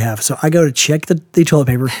do we have? So I go to check the toilet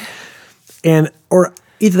paper, or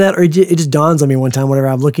either that, or it just dawns on me one time whenever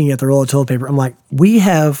I'm looking at the roll of toilet paper. I'm like, we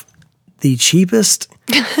have the cheapest,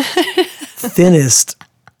 thinnest,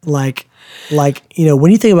 like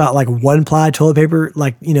when you think about like 1-ply toilet paper,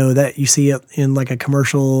 like that you see in like a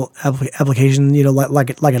commercial application, like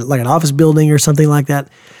an office building or something like that.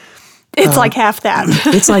 It's like half that.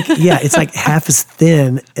 It's like half as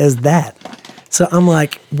thin as that. So I'm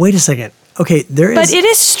like, wait a second. Okay, But it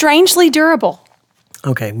is strangely durable.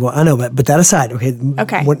 Okay, well I know, but that aside,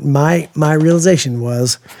 okay. What my realization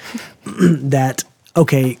was that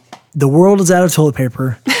the world is out of toilet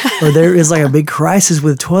paper, or there is like a big crisis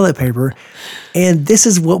with toilet paper, and this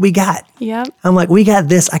is what we got. Yep. I'm like, we got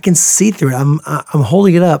this. I can see through it. I'm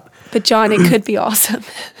holding it up. But John, it could be awesome.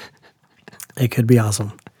 It could be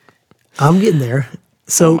awesome. I'm getting there.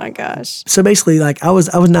 So, oh my gosh. So basically, like I was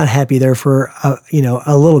not happy there for a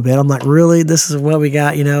little bit. I'm like, really, this is what we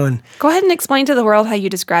got, and go ahead and explain to the world how you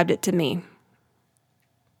described it to me.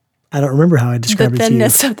 I don't remember how I described it to you. The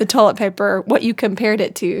thinness of the toilet paper, what you compared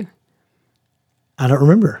it to. I don't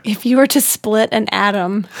remember. If you were to split an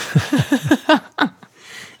atom.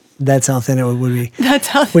 That's how thin it would be. That's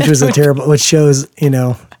how thin which was a terrible, which shows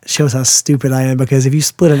how stupid I am, because if you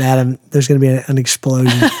split an atom, there's going to be an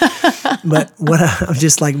explosion. But what I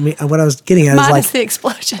was getting at is like the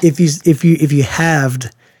explosion. If you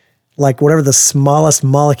halved like whatever the smallest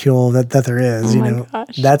molecule that there is,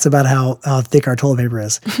 gosh. That's about how thick our toilet paper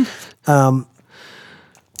is.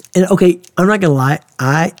 And okay, I'm not gonna lie,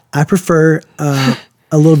 I prefer a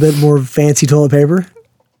little bit more fancy toilet paper,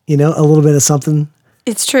 a little bit of something.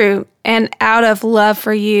 It's true. And out of love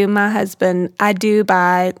for you, my husband, I do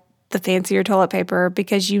buy the fancier toilet paper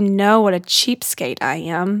because you know what a cheapskate I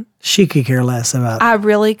am. She could care less about. I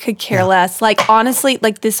really could care less. Like, honestly,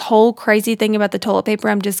 like this whole crazy thing about the toilet paper,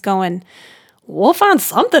 I'm just going, we'll find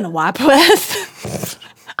something to wipe with.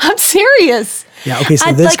 I'm serious. Yeah. Okay.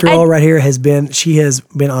 So this girl right here has been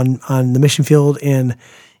on the mission field in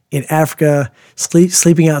Africa,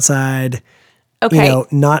 sleeping outside. Okay.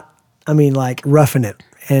 Like roughing it.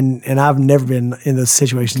 And I've never been in those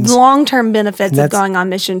situations. Long-term benefits of going on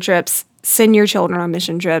mission trips. Send your children on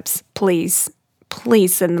mission trips. Please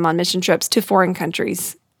send them on mission trips to foreign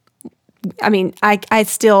countries. I mean, I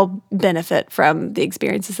still benefit from the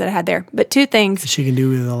experiences that I had there. But two things. She can do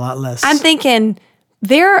with a lot less. I'm thinking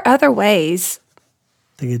there are other ways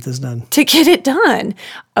to get this done. To get it done.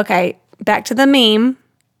 Okay, back to the meme.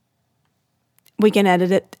 We can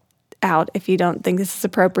edit it out if you don't think this is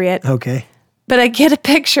appropriate. Okay. But I get a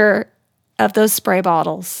picture of those spray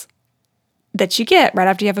bottles that you get right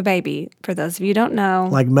after you have a baby. For those of you who don't know.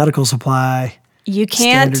 Like medical supply.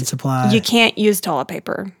 Standard supply. You can't use toilet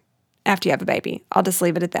paper after you have a baby. I'll just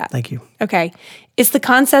leave it at that. Thank you. Okay. It's the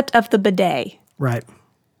concept of the bidet. Right.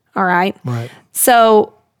 All right? Right.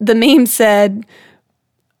 So the meme said,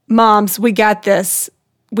 moms, we got this.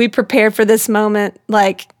 We prepared for this moment,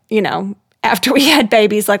 after we had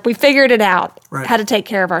babies, we figured it out, how to take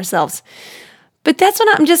care of ourselves. But that's when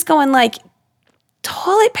I'm just going,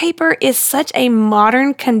 toilet paper is such a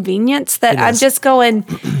modern convenience that I'm just going,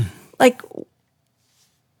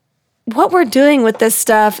 what we're doing with this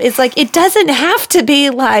stuff is it doesn't have to be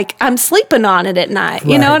I'm sleeping on it at night.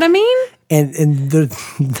 You know what I mean? And there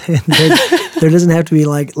doesn't have to be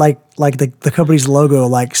the company's logo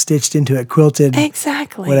stitched into it, quilted.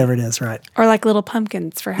 Exactly. Whatever it is, right? Or little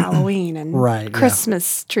pumpkins for Halloween and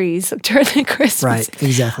Christmas trees during Christmas. Right,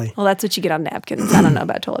 exactly. Well, that's what you get on napkins. I don't know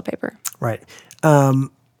about toilet paper. Right.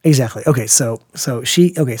 Exactly. Okay, so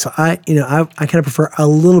I kind of prefer a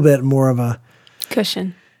little bit more of a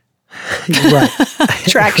cushion. Right.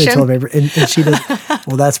 Traction. Toilet paper. And she does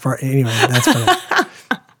well, that's part anyway, that's part.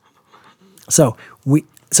 So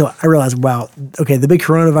I realized, wow, okay, the big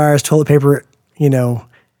coronavirus toilet paper,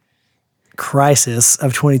 crisis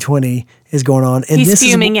of 2020 is going on. And He's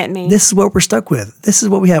fuming at me. This is what we're stuck with. This is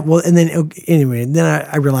what we have. Well, and then anyway, then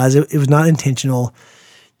I realized it was not intentional.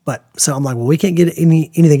 But so I'm like, well, we can't get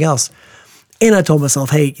anything else. And I told myself,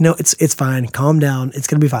 hey, it's fine. Calm down. It's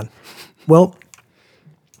going to be fine. Well,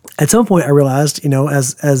 at some point I realized,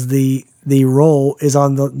 as the roll is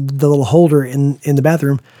on the little holder in the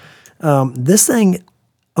bathroom, this thing,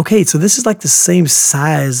 okay, so this is like the same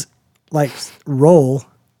size, like roll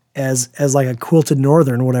as like a quilted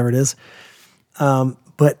northern, whatever it is.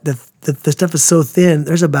 But the stuff is so thin,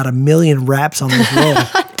 there's about 1 million wraps on this roll.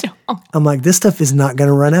 I'm like, this stuff is not going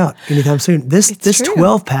to run out anytime soon. This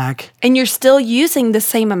 12 pack. And you're still using the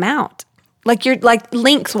same amount. Like you're like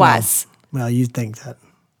lengthwise. Well, you'd think that.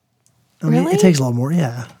 I Really? mean, it takes a lot more.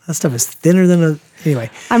 Yeah. That stuff is thinner than anyway.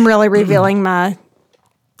 I'm really revealing my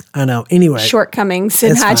I know. Anyway. shortcomings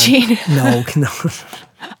in it's hygiene. fine. No.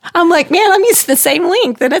 I'm like, man, I'm using the same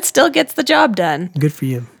length and it still gets the job done. Good for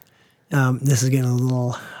you. This is getting a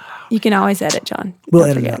little. You can always edit, John. We'll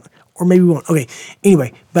Don't edit it forget. out. Or maybe we won't. Okay.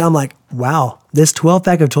 Anyway, but I'm like, wow, this 12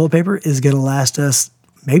 pack of toilet paper is going to last us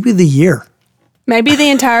maybe the year. Maybe the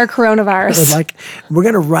entire coronavirus Like, we're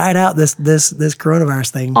going to ride out this coronavirus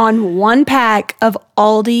thing. on one pack of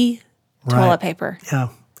Aldi Right. toilet paper. Yeah.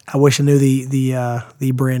 I wish I knew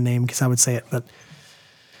the brand name because I would say it. But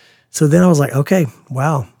so then I was like, okay,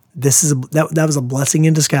 wow, that was a blessing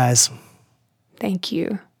in disguise. Thank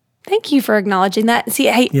you. Thank you for acknowledging that. See,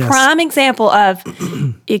 hey, Yes. prime example of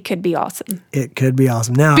it could be awesome. It could be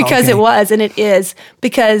awesome now Because okay, it was, and it is,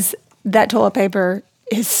 because that toilet paper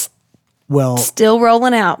is Well, still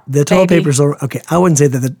rolling out. the toilet baby. paper's okay. I wouldn't say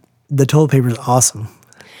that the toilet paper is awesome,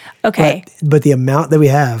 Okay. but the amount that we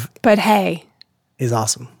have But hey, is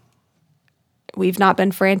awesome. we've not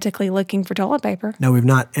been frantically looking for toilet paper. No, we've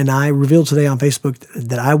not. And I revealed today on Facebook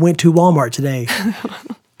that I went to Walmart today,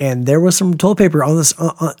 and there was some toilet paper on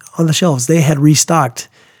the shelves. They had restocked,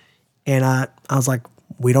 and I was like,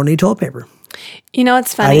 we don't need toilet paper. You know,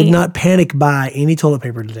 it's I funny. did not panic buy any toilet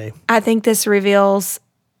paper today. I think this reveals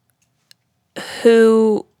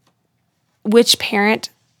which parent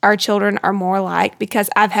our children are more like, because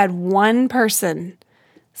I've had one person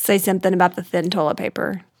say something about the thin toilet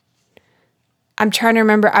paper. I'm trying to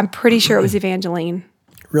remember. I'm pretty sure it was Evangeline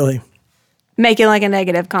Really? making like a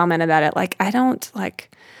negative comment about it. Like, I don't like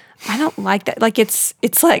that. Like, it's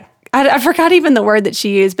like, I forgot even the word that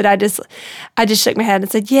she used, but I just shook my head and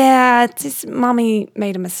said, yeah, mommy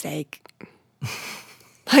made a mistake.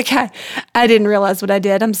 Like, I didn't realize what I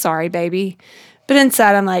did. I'm sorry, baby. But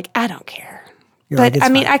inside, I'm like, I don't care. You're like, But "It's I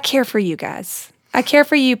mean, fine." I care for you guys. I care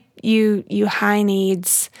for you high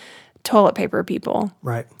needs toilet paper people.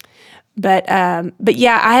 Right. But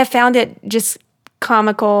yeah, I have found it just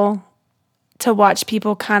comical to watch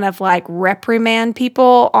people kind of like reprimand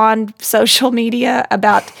people on social media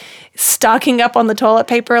about stocking up on the toilet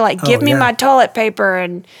paper. Like, give me yeah. my toilet paper,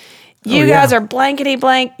 and you yeah. guys are blankety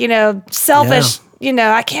blank, selfish.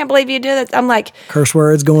 I can't believe you do that. I'm like, Curse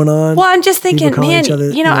words going on. well, I'm just thinking, calling man, each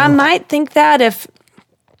other, I might think that if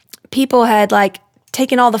people had like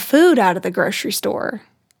taken all the food out of the grocery store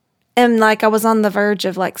and like I was on the verge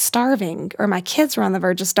of like starving, or my kids were on the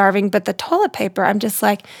verge of starving, but the toilet paper, I'm just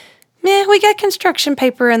like, man, we got construction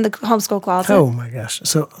paper in the homeschool closet. Oh my gosh.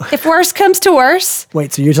 So If worse comes to worse,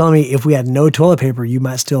 wait, so you're telling me if we had no toilet paper, you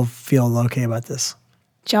might still feel okay about this?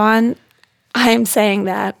 John, I am saying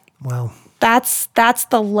that. Wow. That's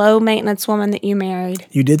the low maintenance woman that you married.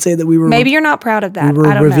 You did say that we were Maybe you're not proud of that. we were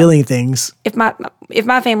I don't revealing things. know. If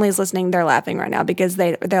my family is listening, they're laughing right now because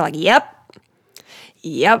they're like, yep,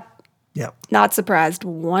 Yep. not surprised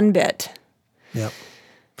one bit. Yep.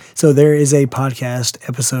 So there is a podcast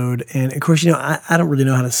episode, and of course, I don't really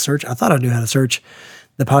know how to search. I thought I knew how to search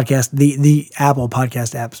the podcast, the Apple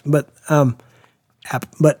podcast apps, but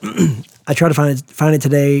I tried to find it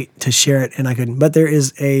today to share it, and I couldn't. But there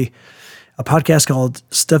is a podcast called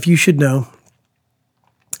Stuff You Should Know,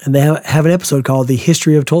 and they have an episode called The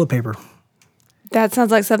History of Toilet Paper. That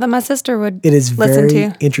sounds like something my sister would It is listen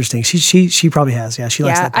very to. interesting. She probably has. Yeah, she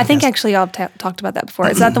likes Yeah, that I think podcast. actually y'all talked about that before.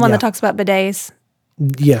 Is that the one Yeah. that talks about bidets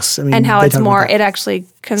Yes, I mean, and how they it's talk about more? that. It actually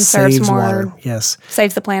conserves Saves more, water. Yes.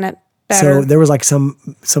 saves the planet better. So there was like some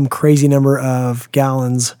crazy number of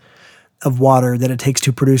gallons of water that it takes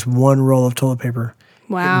to produce one roll of toilet paper.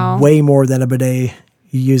 Wow. Way more than a bidet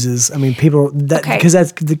uses. I mean, people Okay.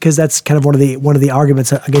 because that's kind of one of the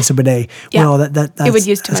arguments against a bidet. Yeah. Well, that's, it would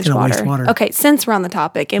use too that's much gonna water. waste water. Okay, since we're on the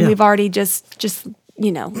topic, and Yeah. we've already just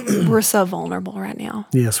we're so vulnerable right now.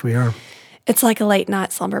 Yes, we are. It's like a late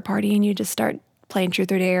night slumber party, and you just start playing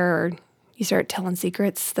truth or dare, or you start telling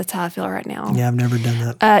secrets. That's how I feel right now. Yeah, I've never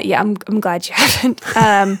done that. Yeah, I'm glad you haven't.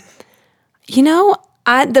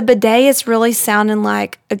 The bidet is really sounding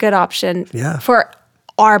like a good option for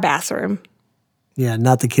our bathroom. Yeah,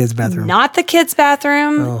 not the kids' bathroom. Not the kids'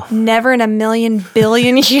 bathroom. Oh. Never in a million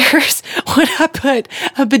billion years would I put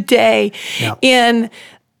a bidet in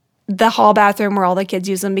the hall bathroom where all the kids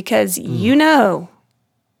use them because all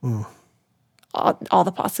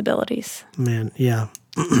the possibilities. Man, yeah.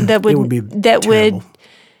 That would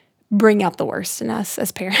bring out the worst in us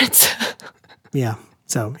as parents. Yeah.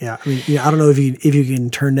 So I mean, I don't know if you can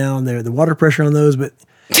turn down the water pressure on those, but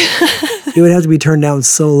it would have to be turned down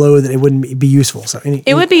so low that it wouldn't be useful. So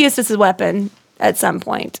it would be used as a weapon at some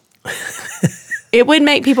point. It would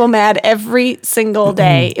make people mad every single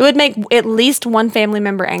day. It would make at least one family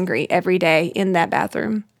member angry every day in that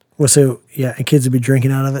bathroom. Well, and kids would be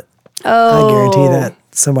drinking out of it. Oh, I guarantee that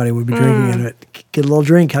somebody would be drinking out of it. Get a little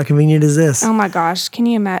drink. How convenient is this? Oh my gosh, can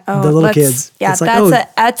you imagine? Oh, the little kids. Yeah,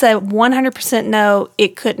 that's a 100% no.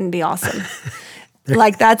 It couldn't be awesome.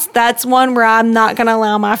 Like that's one where I'm not going to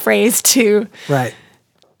allow my phrase to. Right.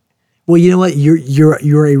 Well, you know what? You're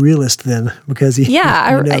a realist then because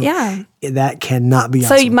that cannot be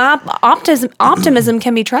awesome. So my optimism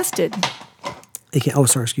can be trusted. It can. Oh,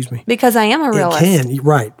 sorry. Excuse me. Because I am a realist. It can.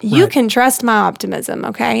 Right. You can trust my optimism.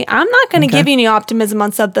 Okay. I'm not going to give you any optimism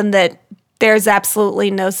on something that there's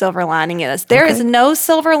absolutely no silver lining in us. There is no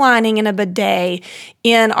silver lining in a bidet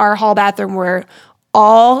in our hall bathroom where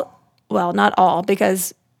not all,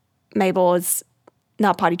 because Mabel is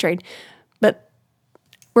not potty trained, but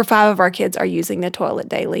where 5 of our kids are using the toilet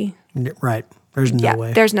daily. Right. There's no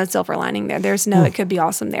way. There's no silver lining there. There's no, it could be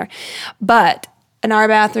awesome there. But in our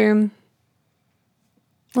bathroom,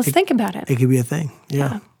 let's think about it. It could be a thing.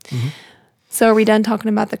 Yeah. Mm-hmm. So are we done talking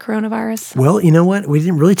about the coronavirus? Well, you know what? We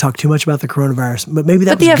didn't really talk too much about the coronavirus, but maybe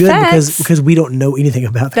that was good because we don't know anything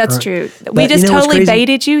about That's true. We just totally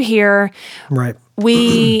baited you here. Right.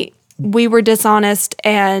 We were dishonest,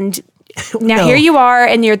 and now here you are,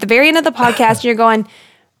 and you're at the very end of the podcast, and you're going,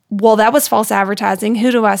 well, that was false advertising.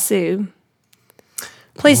 Who do I sue?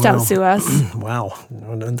 Please don't sue us. Wow.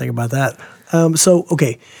 I didn't think about that.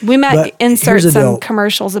 We might insert some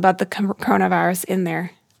commercials about the coronavirus in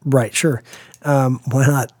there. Right, sure. Why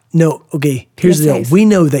not? No, okay, here's the deal. We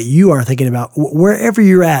know that you are thinking about, wherever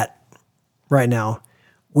you're at right now,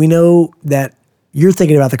 we know that you're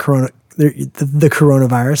thinking about the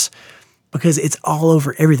coronavirus because it's all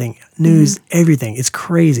over everything. News, everything. It's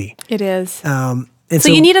crazy. It is. So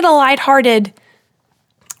you needed a lighthearted,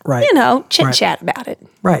 chit-chat about it.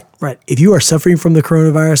 Right. If you are suffering from the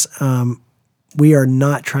coronavirus, we are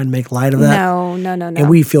not trying to make light of that. No. And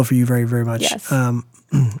we feel for you very, very much. Yes.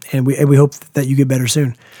 And we hope that you get better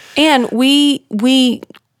soon. And we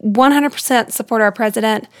 100% support our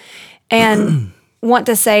president and want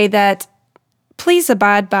to say that please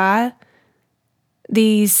abide by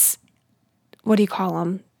these, what do you call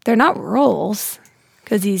them? They're not rules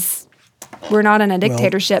because we're not in a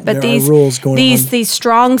dictatorship, but these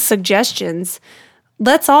strong suggestions.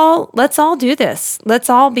 Let's all do this. Let's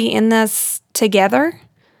all be in this together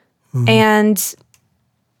and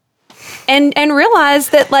realize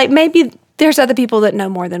that like maybe there's other people that know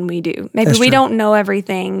more than we do. Maybe we don't know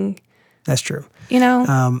everything. That's true.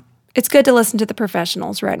 It's good to listen to the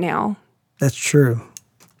professionals right now. That's true.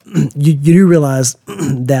 You do realize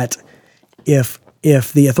that if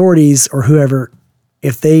the authorities or whoever,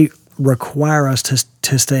 if they require us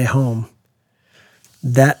to stay home,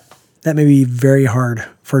 that may be very hard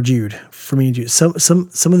for Jude, for me and Jude. Some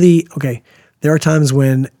of the there are times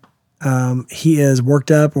when he is worked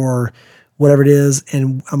up or whatever it is,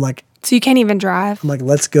 and I'm like, so you can't even drive? I'm like,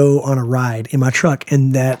 let's go on a ride in my truck,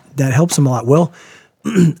 and that helps him a lot. Well,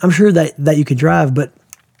 I'm sure that you can drive, but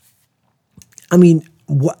I mean,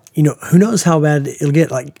 who knows how bad it'll get?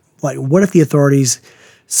 Like what if the authorities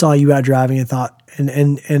saw you out driving and thought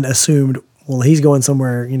and assumed, well, he's going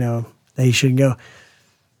somewhere, that he shouldn't go.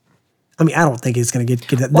 I mean, I don't think it's going to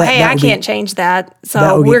get that. Well, I can't change that,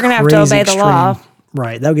 so we're going to have to obey the law.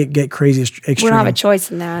 Right, that would get crazy extreme. We don't have a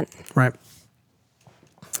choice in that. Right.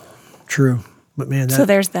 True, but man, so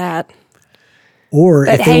there's that. Or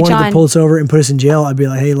if they wanted to pull us over and put us in jail, I'd be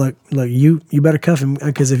like, hey, look, you better cuff him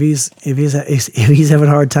because if he's having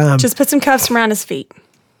a hard time, just put some cuffs around his feet.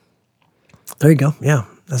 There you go. Yeah,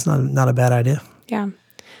 that's not a bad idea. Yeah,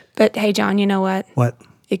 but hey, John, you know what? What?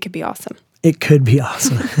 It could be awesome. It could be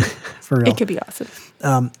awesome. For real. It could be awesome.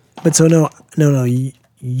 But so no,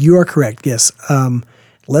 you are correct. Yes.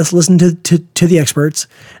 Let's listen to the experts.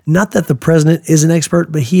 Not that the president is an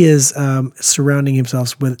expert, but he is surrounding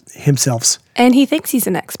himself with himself. And he thinks he's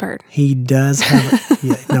an expert. He does have.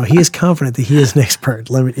 He is confident that he is an expert.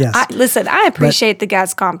 Yes. I appreciate the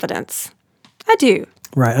guy's confidence. I do.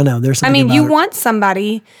 Right. I know. There's I something mean, you about it. want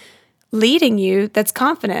somebody leading you that's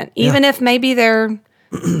confident, even if maybe they're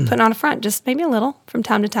putting on a front, just maybe a little from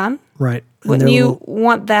time to time. Right. And Wouldn't they're a you little-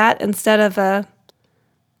 want that instead of a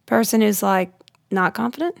person who's like not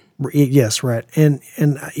confident? Yes. Right. And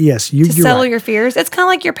yes, To you're settle right. your fears. It's kind of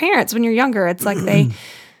like your parents when you're younger. It's like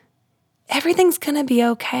everything's going to be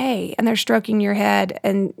okay. And they're stroking your head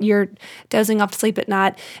and you're dozing off to sleep at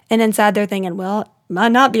night. And inside they're thinking, well, it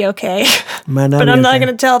might not be okay. Might not but be I'm not okay.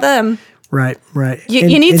 going to tell them. Right. Right. You And-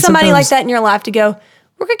 need and somebody like sometimes- that in your life to go,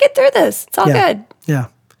 we're going to get through this. It's all Yeah. good. Yeah.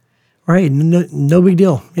 Right. No big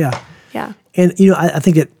deal. Yeah. Yeah. And I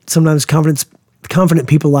think that sometimes confident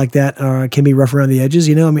people like that can be rough around the edges.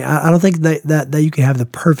 I mean, I don't think that you can have the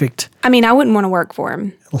perfect. I mean, I wouldn't want to work for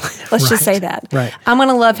him. Let's just say that. Right. I'm going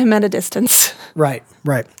to love him at a distance. Right.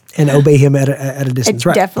 Right. And obey him at a distance.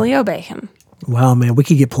 Right. Definitely obey him. Wow, man, we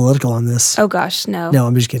could get political on this. Oh gosh, no. No,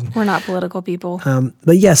 I'm just kidding. We're not political people.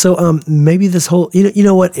 But yeah, so maybe this whole you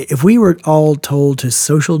know what? If we were all told to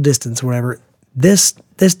social distance, or whatever, this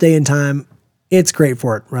day and time, it's great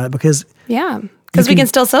for it, right? Because Yeah. Because we can- can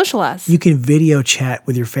still socialize. you can video chat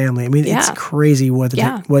with your family. I mean, it's Yeah. crazy what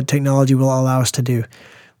Yeah. what technology will allow us to do.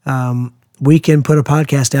 We can put a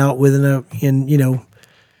podcast out within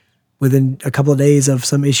a couple of days of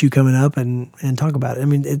some issue coming up and talk about it. I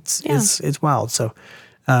mean, it's wild. So,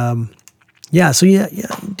 do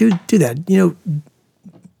that.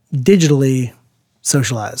 Digitally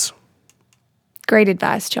socialize. Great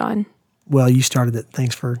advice, John. Well, you started it.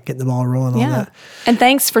 Thanks for getting the ball rolling on Yeah. that. And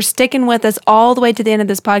thanks for sticking with us all the way to the end of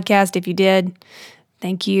this podcast. If you did,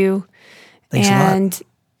 thank you. Thanks a lot. And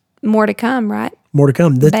more to come, right? More to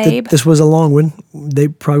come. Babe. This was a long one. They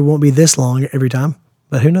probably won't be this long every time,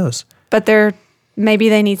 but who knows? But maybe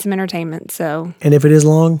they need some entertainment. So And if it is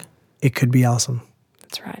long, it could be awesome.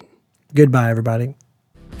 that's right. Goodbye, everybody.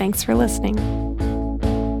 Thanks for listening.